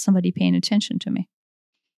hole of somebody paying attention to me.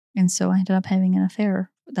 And so I ended up having an affair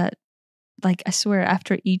that, like, I swear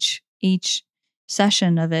after each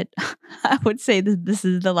session of it, I would say that this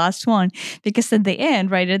is the last one, because at the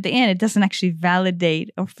end, it doesn't actually validate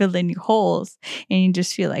or fill any holes, and you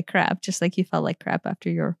just feel like crap, just like you felt like crap after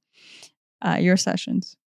your your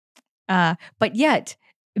sessions. But yet,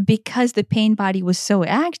 because the pain body was so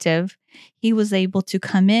active, he was able to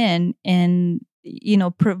come in and,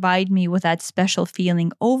 provide me with that special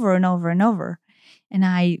feeling over and over and over. And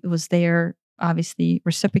I was there, obviously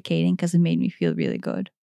reciprocating, because it made me feel really good.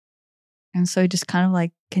 And so it just kind of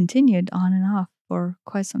like continued on and off for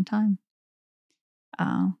quite some time.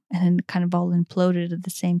 And then kind of all imploded at the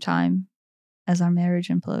same time as our marriage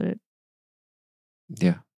imploded.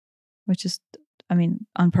 Yeah. Which is,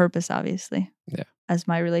 on purpose, obviously. Yeah. As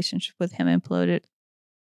my relationship with him imploded,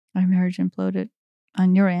 our marriage imploded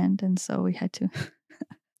on your end. And so we had to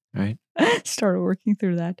right. start working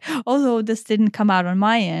through that. Although this didn't come out on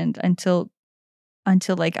my end until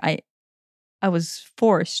like I was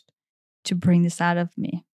forced to bring this out of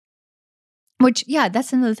me. Which, yeah,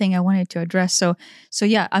 that's another thing I wanted to address. So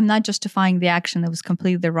yeah, I'm not justifying the action that was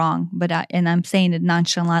completely wrong, but I'm saying it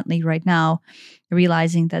nonchalantly right now,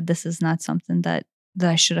 realizing that this is not something that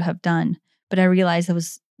I should have done. But I realized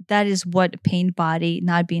that is what a pain body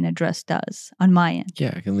not being addressed does on my end.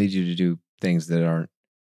 Yeah, it can lead you to do things that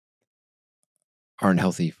aren't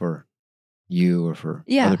healthy for you or for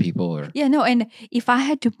other people. Or and if I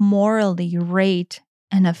had to morally rate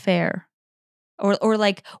an affair, or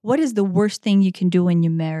like, what is the worst thing you can do in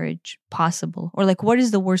your marriage possible? Or like, what is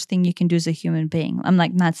the worst thing you can do as a human being? I'm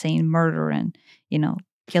like not saying murder and,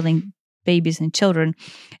 killing babies and children.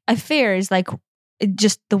 Affair is like,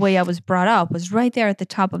 just the way I was brought up was right there at the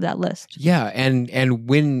top of that list. Yeah. And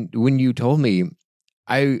when you told me,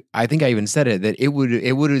 I think I even said it, that it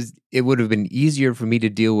would have been easier for me to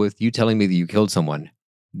deal with you telling me that you killed someone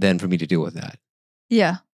than for me to deal with that.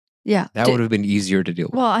 Yeah. Yeah. That would have been easier to deal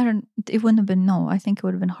with. Well, it wouldn't have been, no. I think it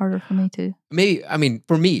would have been harder for me to.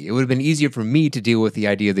 For me, it would have been easier for me to deal with the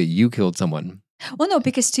idea that you killed someone. Well, no,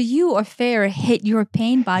 because to you, affair hit your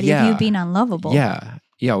pain body of you being unlovable. Yeah.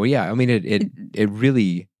 Yeah. Well, yeah. It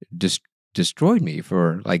really destroyed me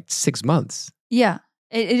for like 6 months. Yeah.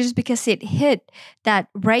 It is because it hit that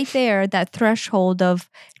right there, that threshold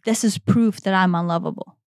of this is proof that I'm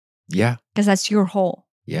unlovable. Yeah. Because that's your hole.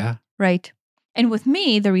 Yeah. Right. And with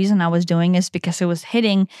me, the reason I was doing is because it was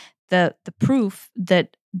hitting the proof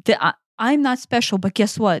that I'm not special. But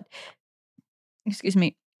guess what? Excuse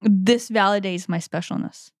me. This validates my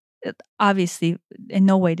specialness. Obviously, in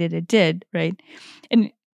no way did, right?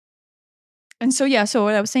 And so yeah. So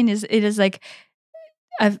what I was saying is, it is like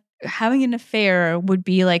having an affair would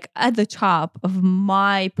be like at the top of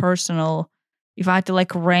my personal. If I had to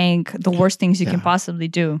like rank the worst things you can possibly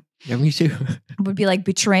do. Yeah, me too. Would be like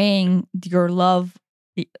betraying your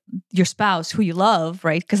spouse who you love,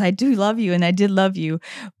 right? Because I do love you and I did love you,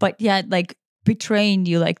 but yet like betraying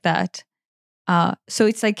you like that. So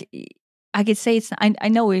it's like, I could say I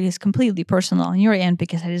know it is completely personal on your end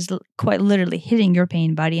because it is quite literally hitting your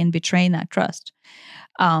pain body and betraying that trust.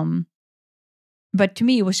 But to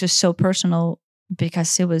me, it was just so personal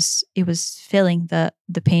because it was filling the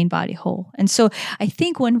pain body hole. And so I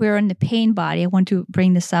think when we're in the pain body, I want to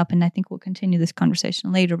bring this up, and I think we'll continue this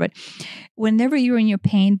conversation later, but whenever you're in your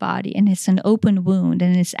pain body and it's an open wound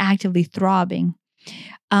and it's actively throbbing,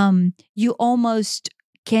 you almost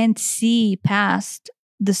can't see past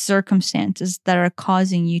the circumstances that are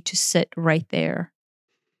causing you to sit right there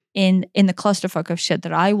in the clusterfuck of shit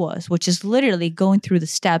that I was, which is literally going through the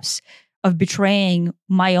steps of betraying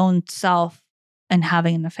my own self and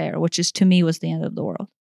having an affair, which is to me was the end of the world.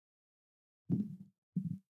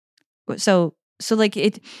 So like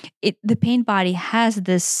the pain body has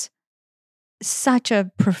this such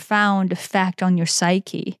a profound effect on your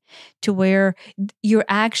psyche to where your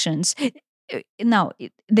actions, now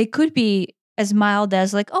they could be as mild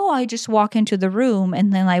as like, oh, I just walk into the room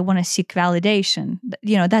and then I want to seek validation.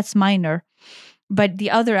 That's minor. But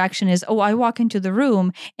the other action is, oh, I walk into the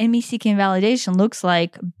room and me seeking validation looks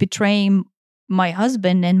like betraying my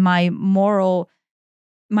husband and my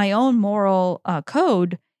own moral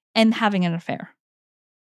code and having an affair.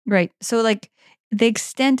 Right. So like the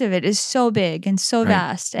extent of it is so big and so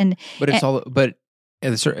vast. But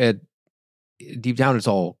deep down, it's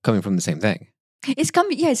all coming from the same thing. It's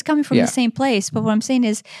coming from the same place. But what I'm saying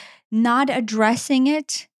is not addressing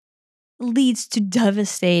it leads to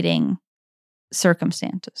devastating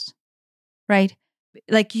circumstances, right?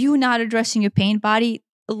 Like you not addressing your pain body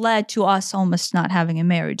led to us almost not having a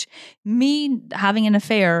marriage. Me having an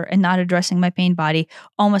affair and not addressing my pain body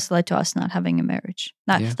almost led to us not having a marriage.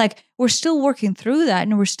 Like we're still working through that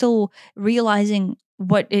and we're still realizing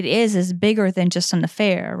what it is bigger than just an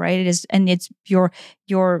affair, right? It is, and it's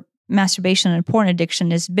your masturbation and porn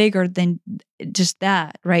addiction is bigger than just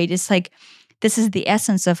that, right? It's like this is the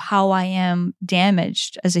essence of how I am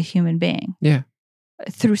damaged as a human being. Yeah.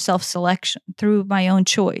 through self-selection, through my own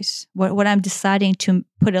choice. What I'm deciding to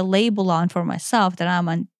put a label on for myself, that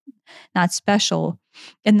I'm not special.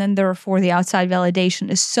 And then therefore the outside validation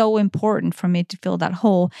is so important for me to fill that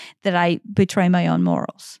hole that I betray my own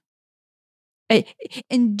morals.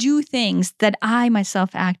 And do things that I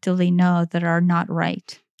myself actively know that are not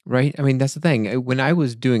right. Right? I mean, that's the thing. When I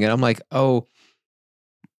was doing it, I'm like, oh,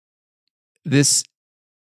 this,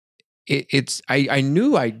 I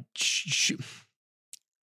knew I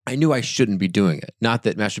knew I shouldn't be doing it. Not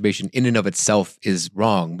that masturbation in and of itself is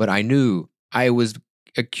wrong, but I knew, I was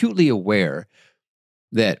acutely aware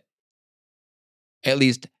that at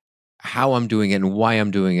least how I'm doing it and why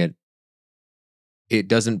I'm doing it, it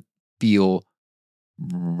doesn't feel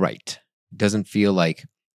right. It doesn't feel like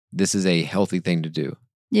this is a healthy thing to do.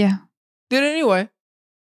 Yeah. Did it anyway.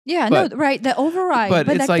 Yeah, But- no, right. The override, but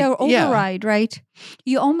but it's like the like, yeah. override, right?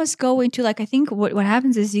 You almost go into, like, I think what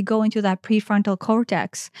happens is you go into that prefrontal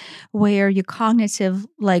cortex where your cognitive,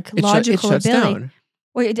 like, It logical shuts ability, down.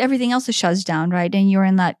 where everything else is shuts down, right? And you're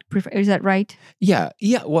in that. Is that right? Yeah.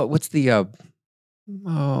 What's the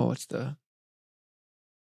what's the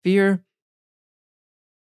fear,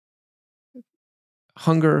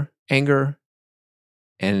 hunger, anger,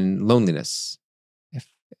 and loneliness?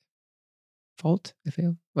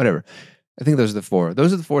 Whatever. I think those are the four.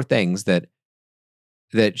 Those are the four things that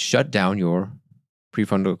shut down your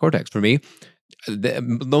prefrontal cortex. For me, the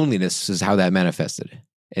loneliness is how that manifested,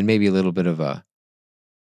 and maybe a little bit of a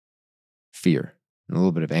fear and a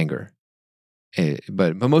little bit of anger,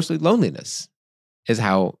 but mostly loneliness is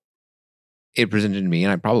how it presented to me,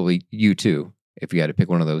 and probably you too, if you had to pick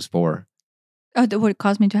one of those four. Oh, what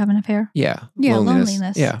caused me to have an affair? Yeah, Yeah,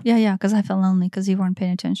 loneliness. Yeah, yeah, because I felt lonely because you weren't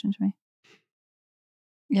paying attention to me.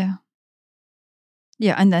 Yeah.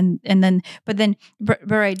 Yeah, and then, but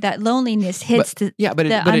right, that loneliness hits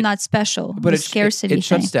I'm not special, but the scarcity it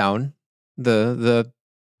shuts thing. down the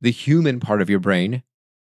human part of your brain,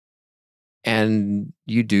 and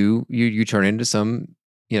you turn into some,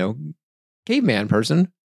 caveman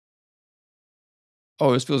person.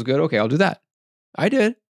 Oh, this feels good. Okay, I'll do that. I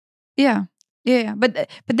did. Yeah. But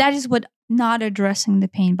that is what not addressing the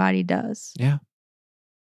pain body does. Yeah.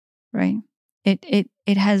 Right.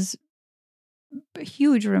 It has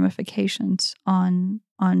huge ramifications on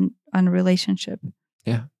a relationship.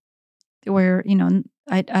 Yeah. Where,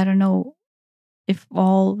 I don't know if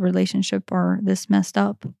all relationship are this messed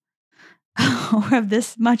up or have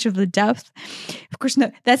this much of the depth. Of course,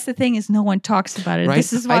 no. That's the thing, is no one talks about it. Right.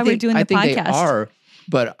 This is why we're doing the podcast. They are,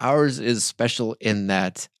 but ours is special in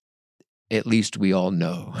that at least we all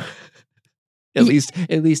know. At least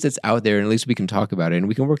it's out there, and at least we can talk about it, and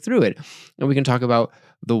we can work through it, and we can talk about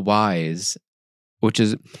the whys, which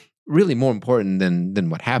is really more important than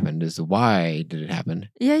what happened. Is why did it happen?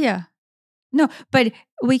 Yeah. No, but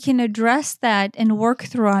we can address that and work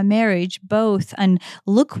through our marriage both, and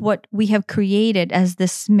look what we have created as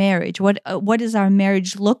this marriage. What does our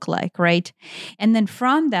marriage look like, right? And then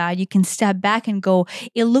from that, you can step back and go,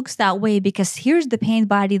 it looks that way because here's the pain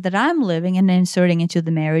body that I'm living and inserting into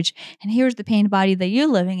the marriage, and here's the pain body that you're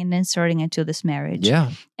living and inserting into this marriage.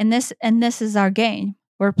 Yeah. And this is our game.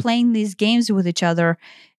 We're playing these games with each other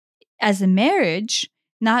as a marriage,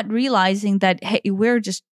 not realizing that, hey, we're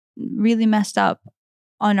just really messed up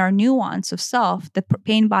on our nuance of self, the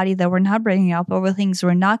pain body that we're not bringing up over things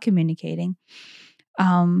we're not communicating.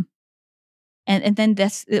 And then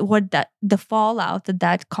that's what the fallout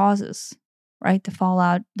that causes, right? The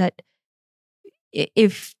fallout that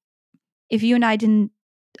if you and I didn't,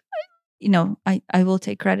 I will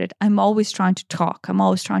take credit. I'm always trying to talk. I'm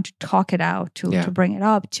always trying to talk it out, to bring it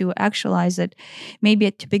up, to actualize it.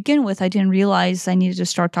 Maybe to begin with, I didn't realize I needed to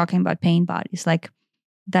start talking about pain bodies. Like,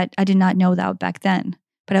 that I did not know that back then.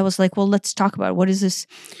 But I was like, well, let's talk about it. What is this?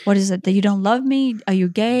 What is it that you don't love me? Are you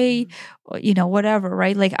gay? Whatever,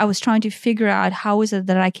 right? Like, I was trying to figure out how is it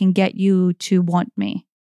that I can get you to want me.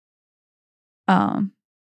 Yeah,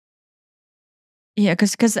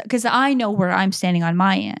 because I know where I'm standing on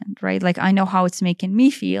my end, right? Like, I know how it's making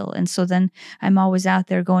me feel. And so then I'm always out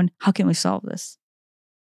there going, how can we solve this?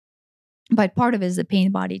 But part of it is the pain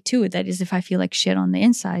body too. That is, if I feel like shit on the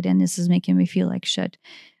inside and this is making me feel like shit,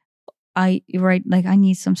 I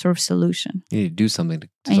need some sort of solution. You need to do something to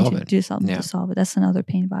I solve need to it. do something to solve it. That's another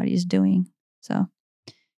pain body is doing. So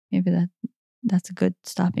maybe that's a good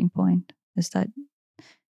stopping point, is that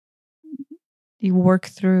you work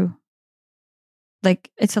through, like,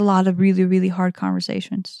 it's a lot of really, really hard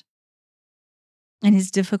conversations. And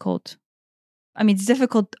it's difficult. I mean, it's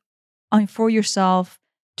difficult for yourself,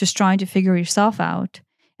 just trying to figure yourself out.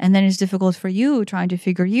 And then it's difficult for you trying to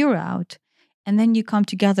figure you out. And then you come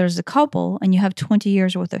together as a couple and you have 20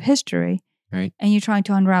 years worth of history. Right. And you're trying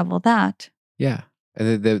to unravel that. Yeah.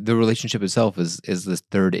 And the relationship itself is this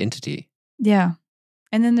third entity. Yeah.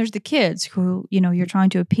 And then there's the kids who, you're trying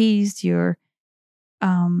to appease your,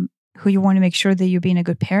 who you want to make sure that you're being a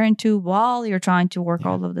good parent to while you're trying to work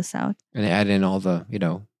all of this out. And add in all the, you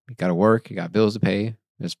got to work, you got bills to pay,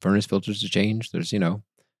 there's furnace filters to change, there's,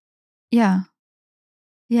 Yeah.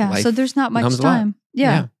 Yeah. So there's not much time.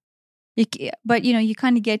 Yeah. But, you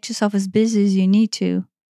kind of get yourself as busy as you need to.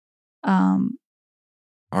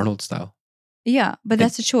 Arnold style. Yeah. But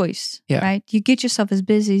that's a choice. Yeah. Right? You get yourself as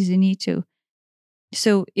busy as you need to.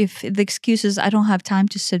 So if the excuse is I don't have time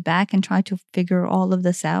to sit back and try to figure all of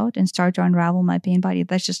this out and start to unravel my pain body,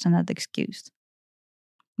 that's just another excuse.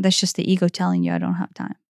 That's just the ego telling you I don't have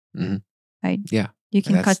time. Mm-hmm. Right? Yeah. You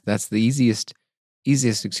can that's the easiest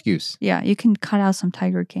excuse. Yeah, you can cut out some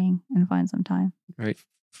Tiger King and find some time. Right.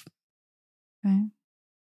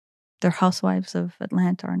 The housewives of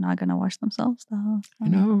Atlanta are not going to wash themselves though. So. I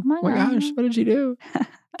know. Oh my gosh, what did she do?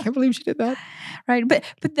 Can't believe she did that. Right, but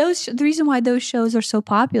the reason why those shows are so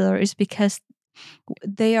popular is because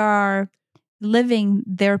they are living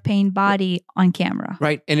their pain body on camera.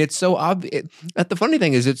 Right, and it's so obvious. The funny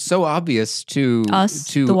thing is, it's so obvious to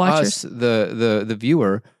the watchers, the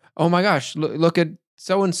viewer. Oh my gosh, look at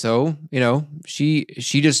so and so. She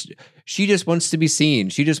just wants to be seen.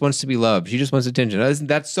 She just wants to be loved. She just wants attention.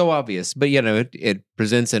 That's so obvious. But it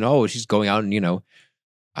presents in she's going out and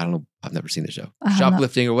I don't know. I've never seen the show.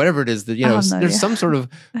 Shoplifting or whatever it is that there's some sort of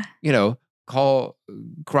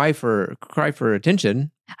cry for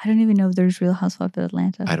attention. I don't even know if there's Real Housewives of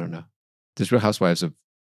Atlanta. I don't know. There's Real Housewives of.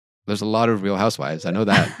 There's a lot of Real Housewives. I know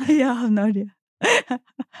that. Yeah, I have no idea.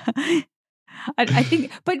 I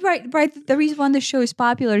think, but right. The reason why the show is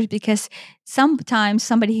popular is because sometimes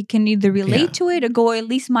somebody can either relate to it or go, at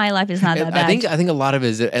least my life is not that bad. I think a lot of it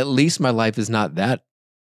is at least my life is not that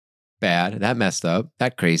bad, that messed up,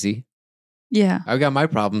 that crazy. Yeah. I've got my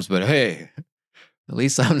problems, but hey, at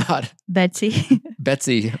least I'm not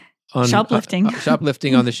Betsy on shoplifting.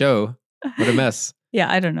 Shoplifting on the show. What a mess.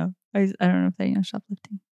 Yeah, I don't know. I don't know if they know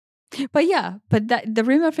shoplifting. But the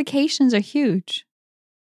ramifications are huge.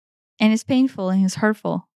 And it's painful and it's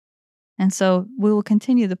hurtful. And so we will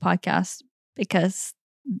continue the podcast because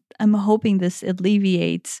I'm hoping this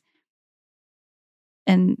alleviates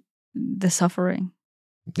and the suffering.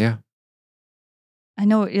 Yeah. I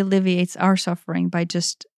know it alleviates our suffering by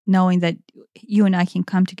just knowing that you and I can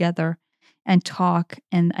come together and talk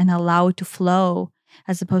and allow it to flow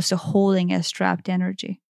as opposed to holding a strapped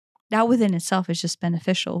energy. That within itself is just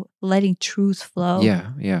beneficial. Letting truth flow.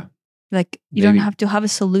 Yeah, yeah. Like you don't have to have a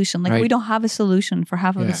solution. Like we don't have a solution for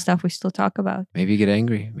half of the stuff we still talk about. Maybe you get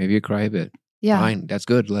angry. Maybe you cry a bit. Yeah. Fine. That's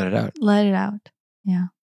good. Let it out. Let it out. Yeah.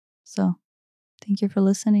 So thank you for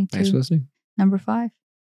listening. Thanks for listening. Number 5.